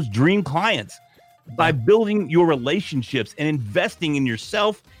get those dream clients by building your relationships and investing in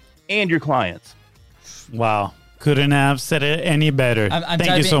yourself and your clients. Wow. Couldn't have said it any better.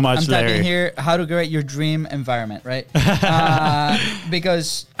 Thank you so much, Larry. I'm typing here how to create your dream environment, right?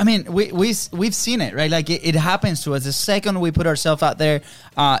 Because, I mean, we've seen it, right? Like, it happens to us. The second we put ourselves out there,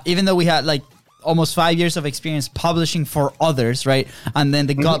 even though we had, like, almost 5 years of experience publishing for others, right? And then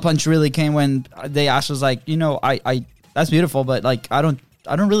the gut punch really came when they asked us, like, I that's beautiful, but like I don't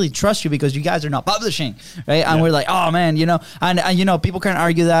really trust you because you guys are not publishing, right? And we're like, oh man, and people can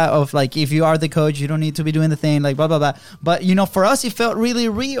argue that of like, if you are the coach, you don't need to be doing the thing, like blah blah blah. But for us, it felt really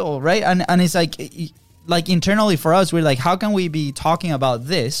real, right? And it's like internally for us, we're like, how can we be talking about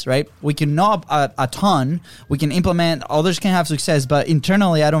this, right? We can know a ton, we can implement, others can have success, but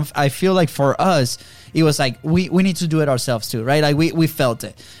internally, I feel like for us, it was like we need to do it ourselves too, right? Like we felt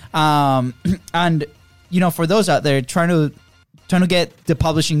it, and for those out there trying to get the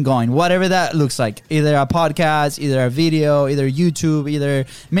publishing going, whatever that looks like, either a podcast, either a video, either YouTube, either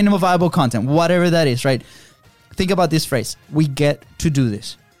minimum viable content, whatever that is, right? Think about this phrase: we get to do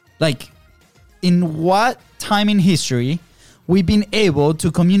this. Like, in what time in history we've been able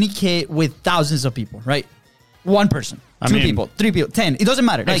to communicate with thousands of people, right? One person, two people, 3 people, 10. It doesn't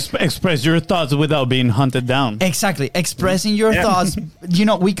matter. Like, express your thoughts without being hunted down. Exactly. Expressing your thoughts.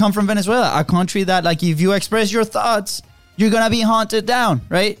 We come from Venezuela, a country that, like, if you express your thoughts, you're going to be hunted down,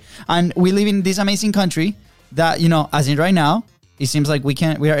 right? And we live in this amazing country that, as in right now, it seems like we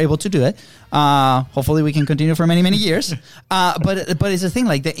are able to do it. Hopefully we can continue for many, many years. But it's a thing,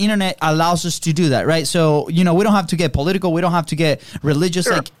 like the internet allows us to do that, right? So, we don't have to get political. We don't have to get religious,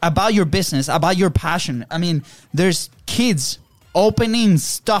 like about your business, about your passion. I mean, there's kids opening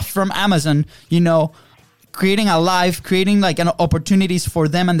stuff from Amazon, creating like an opportunities for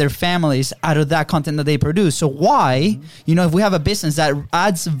them and their families out of that content that they produce. So why, if we have a business that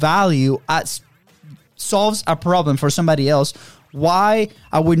adds value, solves a problem for somebody else, why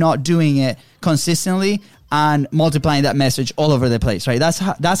are we not doing it consistently and multiplying that message all over the place, right?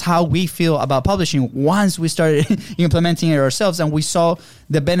 That's how we feel about publishing once we started implementing it ourselves and we saw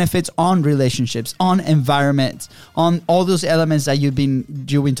the benefits on relationships, on environment, on all those elements that you've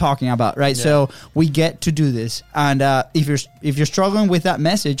been talking about, right? Yeah. So we get to do this, and if you're struggling with that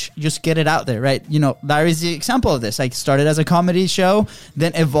message, just get it out there, right? Larry's the example of this. Like, started as a comedy show,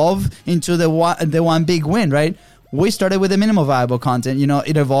 then evolved into the one big win, right? We started with the minimal viable content.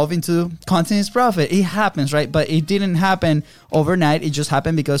 It evolved into content is profit. It happens, right? But it didn't happen overnight. It just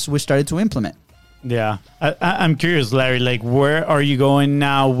happened because we started to implement. Yeah. I'm curious, Larry, like, where are you going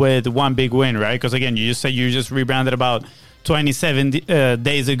now with One Big Win, right? Because, again, you just said you just rebranded about 27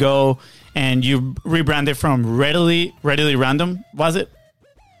 days ago, and you rebranded from Readily Random, was it?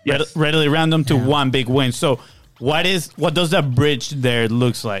 Yes. Readily Random to One Big Win. So what does that bridge there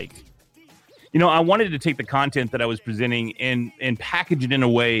looks like? I wanted to take the content that I was presenting and package it in a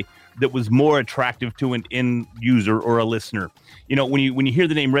way that was more attractive to an end user or a listener. When you hear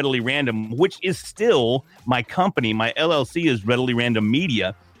the name Readily Random, which is still my company, my LLC is Readily Random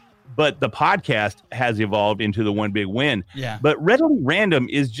Media, but the podcast has evolved into the One Big Win. Yeah. But Readily Random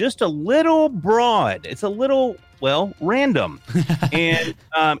is just a little broad. It's a little, random. And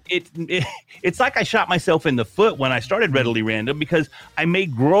it's like I shot myself in the foot when I started Readily Random, because I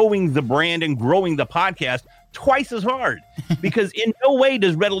made growing the brand and growing the podcast twice as hard. Because in no way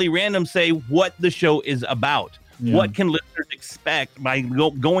does Readily Random say what the show is about. Yeah. What can listeners expect by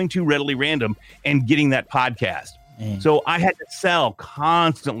going to Readily Random and getting that podcast? So I had to sell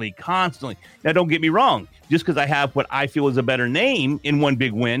constantly. Now, don't get me wrong. Just because I have what I feel is a better name in One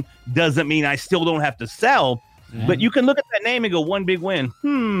Big Win doesn't mean I still don't have to sell. But you can look at that name and go, One Big Win.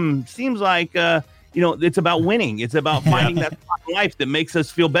 Seems like, it's about winning. It's about finding that life that makes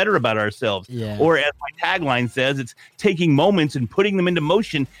us feel better about ourselves. Yeah. Or as my tagline says, it's taking moments and putting them into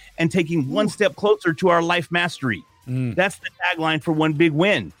motion and taking one step closer to our life mastery. That's the tagline for One Big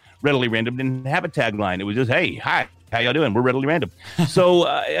Win. Readily Random didn't have a tagline. It was just, hey, hi, how y'all doing? We're Readily Random. So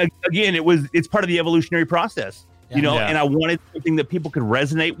again, it's part of the evolutionary process, and I wanted something that people could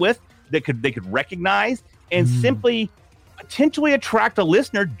resonate with, that they could recognize, and simply potentially attract a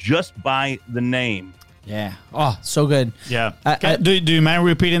listener just by the name. Yeah. Oh, so good. Yeah. Do you mind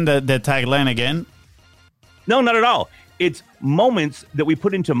repeating the tagline again? No, not at all. It's moments that we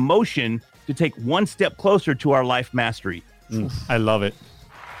put into motion to take one step closer to our life mastery. I love it.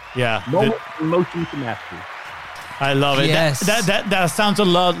 Yeah. Motion to mastery. I love it. Yes. That sounds a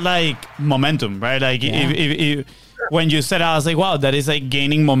lot like momentum, right? Like if when you said, I was like, wow, that is like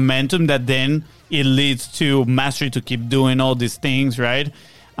gaining momentum that then it leads to mastery to keep doing all these things, right?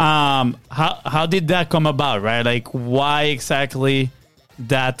 How did that come about, right? Like, why exactly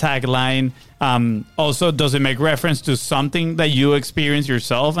that tagline? Also, does it make reference to something that you experienced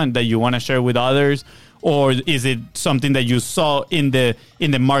yourself and that you want to share with others? Or is it something that you saw in the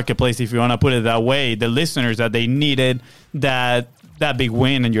marketplace, if you want to put it that way, the listeners, that they needed that big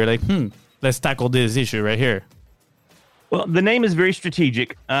win, and you're like, let's tackle this issue right here? Well, the name is very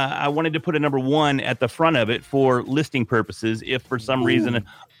strategic. I wanted to put a number 1 at the front of it for listing purposes. If for some reason a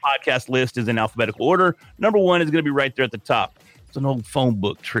podcast list is in alphabetical order, number 1 is going to be right there at the top. It's an old phone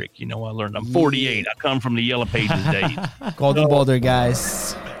book trick. I learned. I'm 48. I come from the Yellow Pages days. Golden Boulder,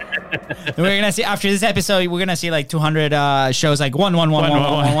 guys. We're going to see, after this episode, we're going to see like 200 shows, like 1, 1, 1, 1,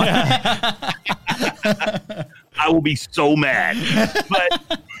 1, 1. I will be so mad.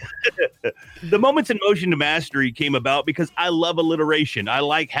 But the Moments in Motion to Mastery came about because I love alliteration. I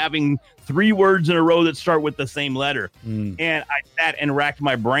like having 3 words in a row that start with the same letter. And I sat and racked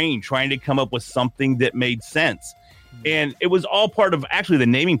my brain trying to come up with something that made sense. And it was all part of actually the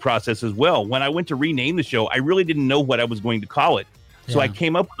naming process as well. When I went to rename the show, I really didn't know what I was going to call it. So I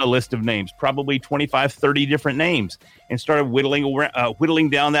came up with a list of names, probably 25, 30 different names, and started whittling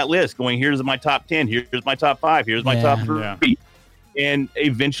down that list, going, here's my top 10, here's my top 5, here's my top 3. Yeah. And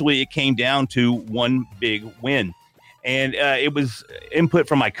eventually it came down to one big win. And it was input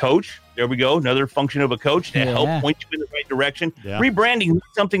from my coach. There we go. Another function of a coach to help point you in the right direction. Yeah. Rebranding is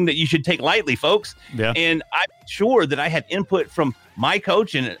something that you should take lightly, folks. Yeah. And I'm sure that I had input from my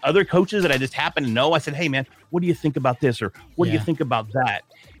coach and other coaches that I just happen to know. I said, hey, man, what do you think about this? Or what do you think about that?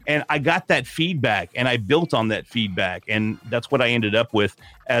 And I got that feedback and I built on that feedback. And that's what I ended up with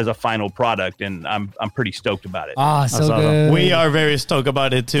as a final product. And I'm pretty stoked about it. Ah, so good. We are very stoked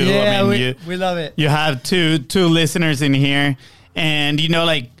about it too. Yeah, we love it. You have two listeners in here. And,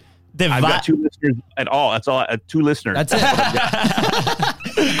 I've got 2 listeners at all. That's all. 2 listeners. That's it.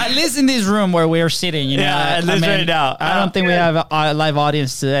 At least in this room where we're sitting, at least right now. I don't think we have a live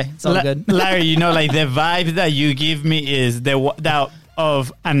audience today. It's all good. Larry, the vibe that you give me is that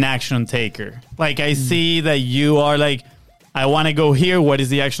of an action taker. I see that you are I want to go here. What is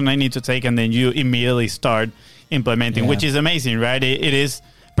the action I need to take? And then you immediately start implementing, which is amazing, right? It is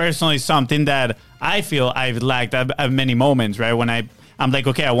personally something that I feel I've lacked at many moments, right? When I'm like,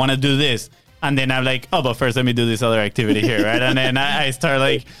 okay, I want to do this. And then I'm like, oh, but first let me do this other activity here, right? And then I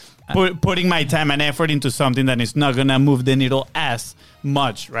start putting my time and effort into something that is not going to move the needle as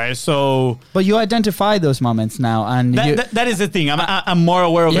much, right? So... But you identify those moments now. And that is the thing. I'm more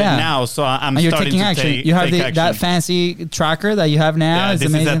aware of it now, so I'm and you're starting taking to action. take You have action. that fancy tracker that you have now. Yeah,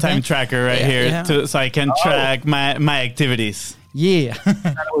 this is a time tracker right here, Yeah. so I can track my activities. Yeah.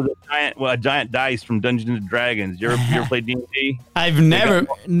 That was a giant dice from Dungeons and Dragons. You ever played D&D? I've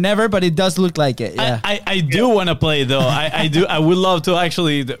never, but it does look like it. Yeah. I do want to play though. I do. I would love to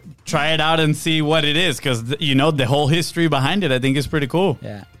actually try it out and see what it is because the whole history behind it I think is pretty cool.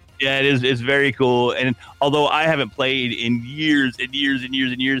 Yeah. Yeah, it is. It's very cool. And although I haven't played in years and years and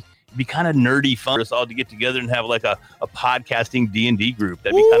years and years, it'd be kind of nerdy fun for us all to get together and have a podcasting D&D group.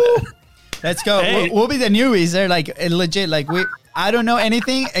 That'd be kind of. Let's go. Hey. We'll be the newbies. They're legit. I don't know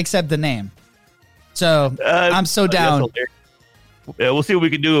anything except the name. So I'm so down. Yeah, we'll see what we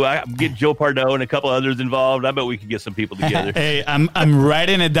can do. I get Joe Pardo and a couple others involved. I bet we could get some people together. Hey, I'm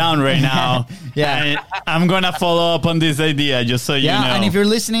writing it down right now. Yeah, I'm gonna follow up on this idea just so you know. Yeah, and if you're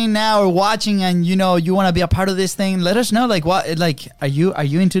listening now or watching and you want to be a part of this thing, let us know. Are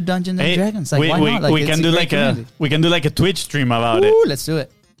you into Dungeons and Dragons? Why not? We can do a Twitch stream about it. Let's do it.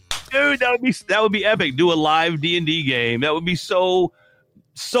 Dude, that would be epic. Do a live D&D game. That would be so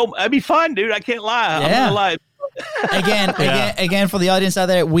that'd be fun, dude. I can't lie. Yeah. I'm gonna lie. Again, for the audience out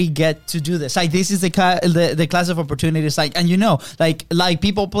there, we get to do this. This is the class of opportunities. And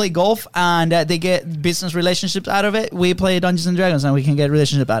people play golf and they get business relationships out of it. We play Dungeons and Dragons and we can get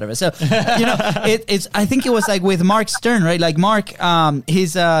relationship out of it. So it's. I think it was with Mark Stern, right? Mark,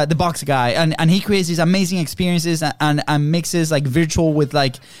 he's the box guy, and he creates these amazing experiences and mixes virtual with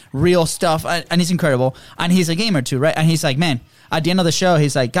real stuff, and it's incredible. And he's a gamer too, right? And he's like, man, at the end of the show,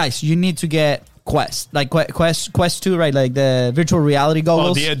 he's like, guys, you need to get Quest, Quest 2, right? The virtual reality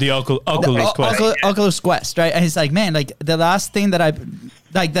goggles. Oh, the Oculus Quest. Oculus Quest, right? And he's like, man, the last thing that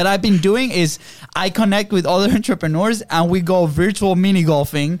I've been doing is I connect with other entrepreneurs and we go virtual mini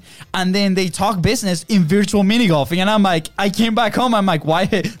golfing, and then they talk business in virtual mini golfing. And I'm like, I came back home. I'm like, why?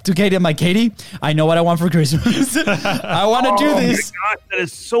 To Katie, I'm like, Katie, I know what I want for Christmas. I want to do this. My gosh, that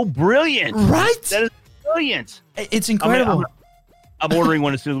is so brilliant, right? That is brilliant. It's incredible. I'm ordering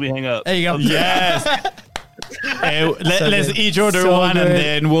one as soon as we hang up. There you go. Yes. Let's each order one, and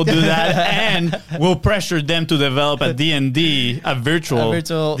then we'll do that, and we'll pressure them to develop a D&D, a virtual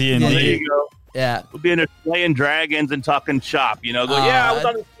D&D. There you go. Yeah, we'll be in there playing dragons and talking shop. I was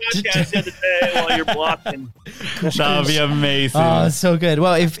on the podcast the other day while you're blocking. That would be amazing. Oh, so good.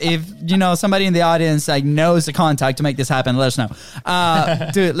 Well, if somebody in the audience knows the contact to make this happen, let us know.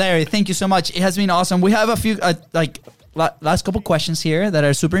 Dude, Larry, thank you so much. It has been awesome. We have a few last couple questions here that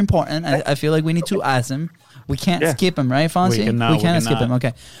are super important. I feel like we need to ask them. We can't skip him, right, Fonzie? We cannot skip him.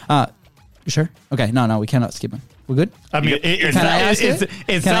 Okay. You sure? Okay. No, we cannot skip him. We're good? I mean, it Can sounds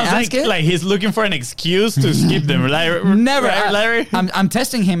I ask it? like he's looking for an excuse to skip them. Never. Right, Larry? I'm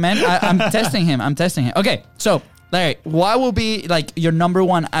testing him, man. I'm testing him. Okay. So, Larry, what will be like your number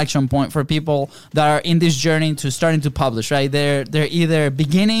one action point for people that are in this journey to starting to publish, right? They're either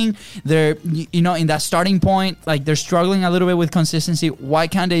beginning, they're in that starting point, like they're struggling a little bit with consistency.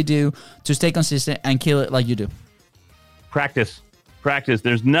 What can they do to stay consistent and kill it like you do? Practice.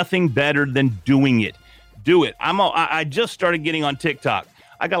 There's nothing better than doing it. Do it. I just started getting on TikTok.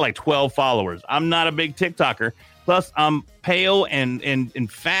 I got like 12 followers. I'm not a big TikToker. Plus, I'm pale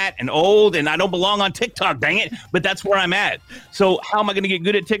and fat and old, and I don't belong on TikTok, dang it. But that's where I'm at. So how am I going to get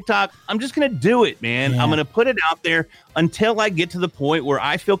good at TikTok? I'm just going to do it, man. Yeah. I'm going to put it out there until I get to the point where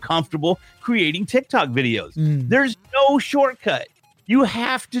I feel comfortable creating TikTok videos. There's no shortcut. You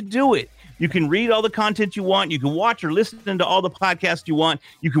have to do it. You can read all the content you want. You can watch or listen to all the podcasts you want.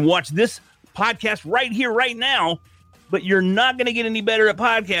 You can watch this podcast right here, right now. But you're not going to get any better at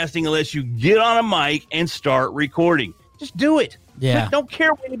podcasting unless you get on a mic and start recording. Just do it. Yeah. Don't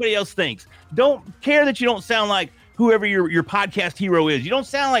care what anybody else thinks. Don't care that you don't sound like whoever your podcast hero is. You don't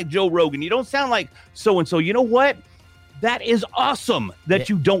sound like Joe Rogan. You don't sound like so-and-so. You know what? That is awesome that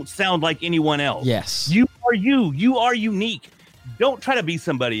you don't sound like anyone else. Yes. You are you. You are unique. Don't try to be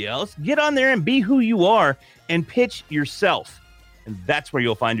somebody else. Get on there and be who you are and pitch yourself. And that's where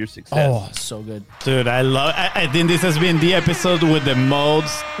you'll find your success. Oh, so good. Dude, I think this has been the episode with the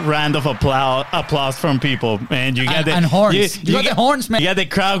most round of applause from people. Man, you got and horns. You got the horns, man. You got the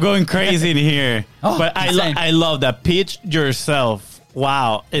crowd going crazy in here. But I love that. Pitch yourself.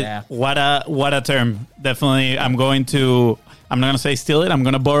 Wow. What a term. Definitely, I'm not going to say steal it. I'm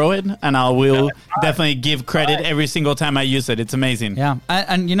going to borrow it, and I will definitely give credit every single time I use it. It's amazing. Yeah.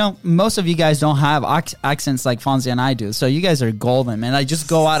 And most of you guys don't have accents like Fonzie and I do, so you guys are golden, man. Like, just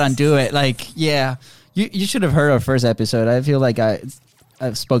go out and do it. Like, yeah. You should have heard our first episode. I feel like I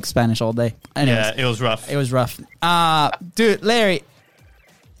spoke Spanish all day. Anyways, yeah, it was rough. It was rough. Dude, Larry,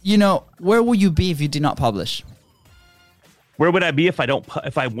 where would you be if you did not publish? Where would I be if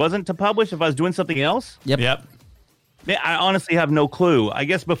I wasn't to publish, if I was doing something else? Yep. Man, I honestly have no clue. I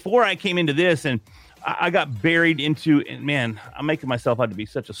guess before I came into this and I got buried into, and man, I'm making myself out to be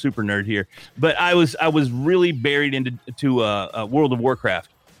such a super nerd here, but I was really buried into World of Warcraft.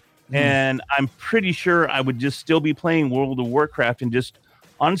 And I'm pretty sure I would just still be playing World of Warcraft and just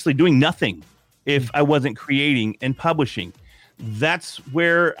honestly doing nothing if I wasn't creating and publishing. That's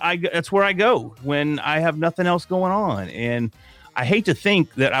where I go when I have nothing else going on. And I hate to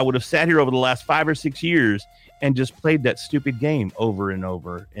think that I would have sat here over the last 5 or 6 years and just played that stupid game over and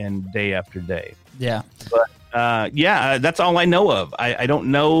over and day after day. Yeah. But that's all I know of. I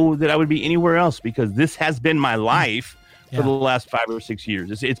don't know that I would be anywhere else because this has been my life for the last 5 or 6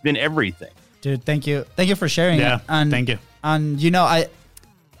 years. It's been everything. Dude, thank you. Thank you for sharing it. Thank you. And, I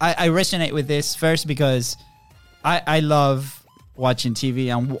resonate with this first because I love watching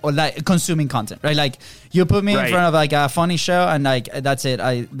TV and like consuming content, right? Like you put me in front of like a funny show and like that's it.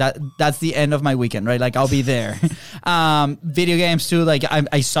 That's the end of my weekend, right? Like I'll be there. Video games too. Like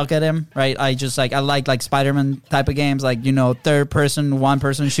I suck at them, right? I like Spider-Man type of games, like third person,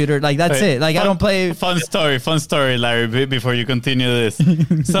 1-person shooter. Like that's it. Like I don't play. Fun story, Larry. Before you continue this,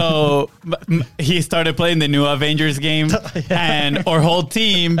 so he started playing the new Avengers game, and our whole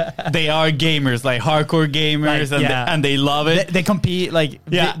team they are gamers, like hardcore gamers, and they love it. They compete like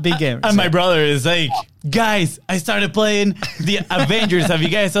big gamers. And my brother is like, guys, I started playing the Avengers. Have you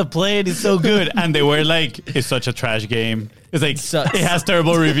guys played? It's so good. And they were like, it's such a trash game. It's like, it has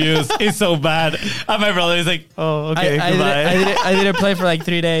terrible reviews. It's so bad. And my brother is like, oh, okay, goodbye. I didn't play for like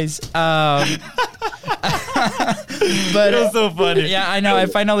 3 days. But it was so funny. Yeah, I know. I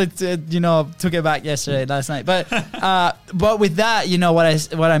finally, took it back last night. But with that,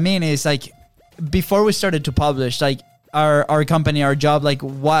 what I mean is like, before we started to publish, like our company, our job, like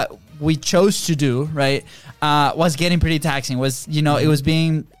what we chose to do, right, was getting pretty taxing. It was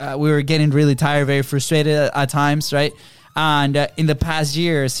being, we were getting really tired, very frustrated at times, right? And in the past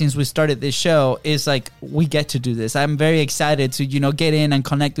year, since we started this show, it's like we get to do this. I'm very excited to, get in and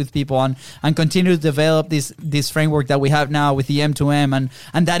connect with people and continue to develop this framework that we have now with the M2M.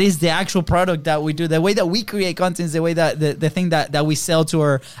 And that is the actual product that we do. The way that we create content is the way that the thing that we sell to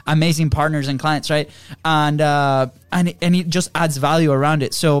our amazing partners and clients, right? And it just adds value around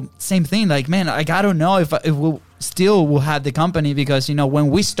it. So same thing, like, man, I don't know if we'll still will have the company because when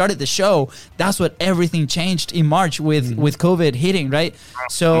we started the show, that's what everything changed in March with COVID hitting, right?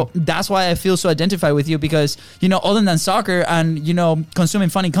 So that's why I feel so identified with you because other than soccer and consuming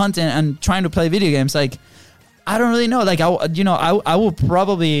funny content and trying to play video games, like I don't really know. Like, I will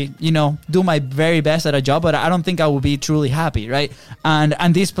probably, do my very best at a job, but I don't think I will be truly happy, right?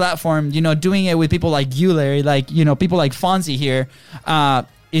 And this platform, doing it with people like you, Larry, like, people like Fonzie here,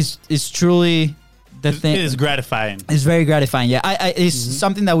 is truly the thing. It is gratifying. It's very gratifying. Yeah, it's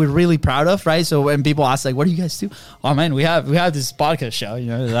something that we're really proud of, right? So when people ask, like, "What do you guys do?" Oh man, we have this podcast show, and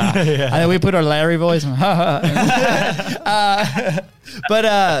then we put our Larry voice. But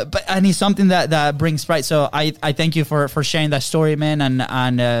it's something that brings pride. So I thank you for sharing that story, man,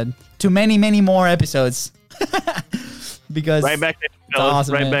 and to many more episodes. Because right back at you, fellas.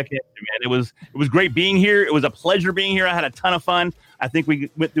 Awesome, right man. back at you, man. It was great being here. It was a pleasure being here. I had a ton of fun. I think we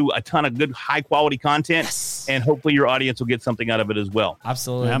went through a ton of good, high quality content, and hopefully your audience will get something out of it as well.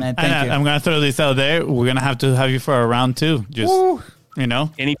 Absolutely, Yeah. man. Thank you. I'm gonna throw this out there. We're gonna have to have you for a round 2. Just Anytime,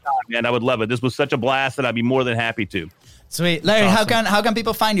 man. I would love it. This was such a blast that I'd be more than happy to. Sweet, Larry. Awesome. How can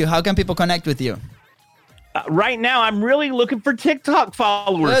people find you? How can people connect with you? Right now, I'm really looking for TikTok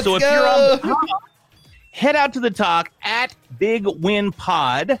followers. Let's so if go. you're on the talk, head out to the talk at Big Win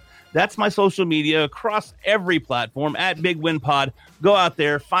Pod. That's my social media across every platform at Big Win Pod. Go out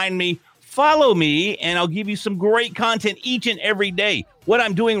there, find me, follow me, and I'll give you some great content each and every day. What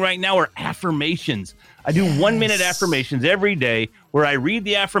I'm doing right now are affirmations. I do 1-minute affirmations every day where I read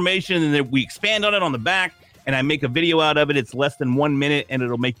the affirmation and then we expand on it on the back and I make a video out of it. It's less than 1 minute and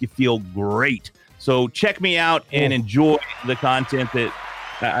it'll make you feel great. So check me out and enjoy the content that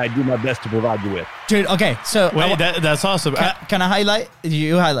I do my best to provide you with. Dude, okay, so wait, that's awesome. can I highlight?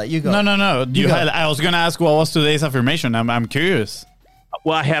 You highlight. You go. No. You go. I was gonna ask what was today's affirmation. I'm curious.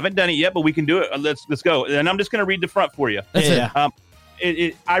 Well, I haven't done it yet, but we can do it. Let's go. And I'm just going to read the front for you. That's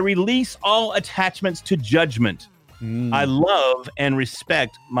it. I release all attachments to judgment. I love and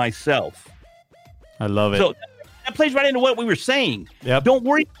respect myself. I love it. So that plays right into what we were saying. Yep. Don't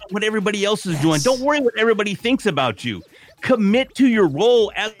worry about what everybody else is doing. Don't worry what everybody thinks about you. Commit to your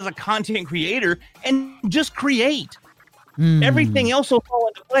role as a content creator and just create. Everything else will fall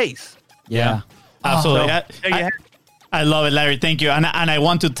into place. Yeah. Absolutely. So, there you have it. I love it, Larry. Thank you. And I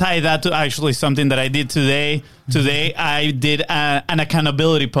want to tie that to actually something that I did today. Today, I did an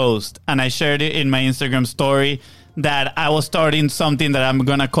accountability post, and I shared it in my Instagram story that I was starting something that I'm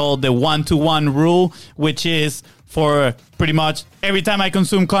going to call the 1-to-1 rule, which is for pretty much every time I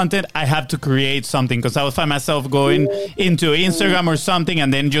consume content, I have to create something because I would find myself going into Instagram or something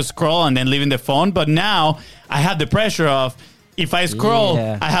and then just scroll and then leaving the phone. But now I have the pressure of, if I scroll,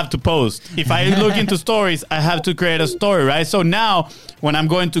 I have to post. If I look into stories, I have to create a story, right? So now when I'm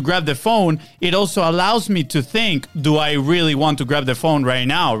going to grab the phone, it also allows me to think, do I really want to grab the phone right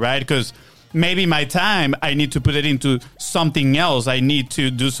now, right? Because maybe my time, I need to put it into something else. I need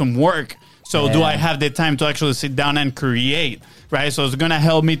to do some work. So do I have the time to actually sit down and create, right? So it's going to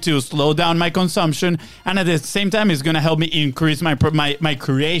help me to slow down my consumption. And at the same time, it's going to help me increase my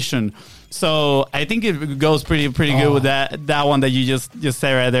creation. So I think it goes pretty good with that one that you just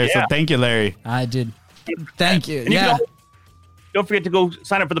said right there. Yeah. So thank you, Larry. I did. Thank you. And you Yeah. can don't forget to go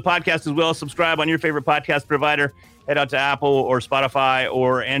sign up for the podcast as well. Subscribe on your favorite podcast provider. Head out to Apple or Spotify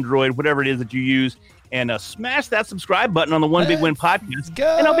or Android, whatever it is that you use, and smash that subscribe button on the One Big Win podcast.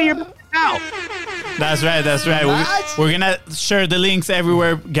 go. And I'll be your pal. That's right. What? We're going to share the links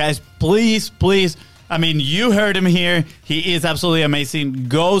everywhere. Guys, please. I mean, you heard him here. He is absolutely amazing.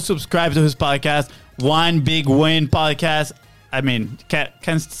 Go subscribe to his podcast, One Big Win Podcast. I mean,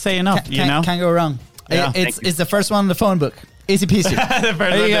 can't say enough, Can't go wrong. Yeah. It's the first one on the phone book. Easy peasy. The first There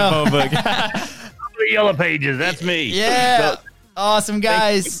one, you the go. phone book. 3 yellow pages. That's me. Yeah. So, Awesome,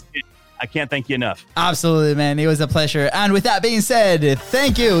 guys. I can't thank you enough. Absolutely, man. It was a pleasure. And with that being said,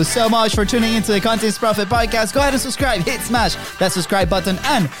 thank you so much for tuning into the Content Profit Podcast. Go ahead and subscribe. Hit smash that subscribe button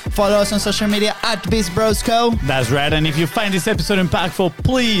and follow us on social media at BeastBrosCo. That's right. And if you find this episode impactful,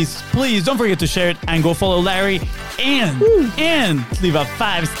 please don't forget to share it and go follow Larry and leave a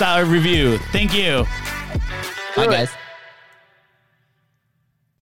 5-star review. Thank you. Bye, guys.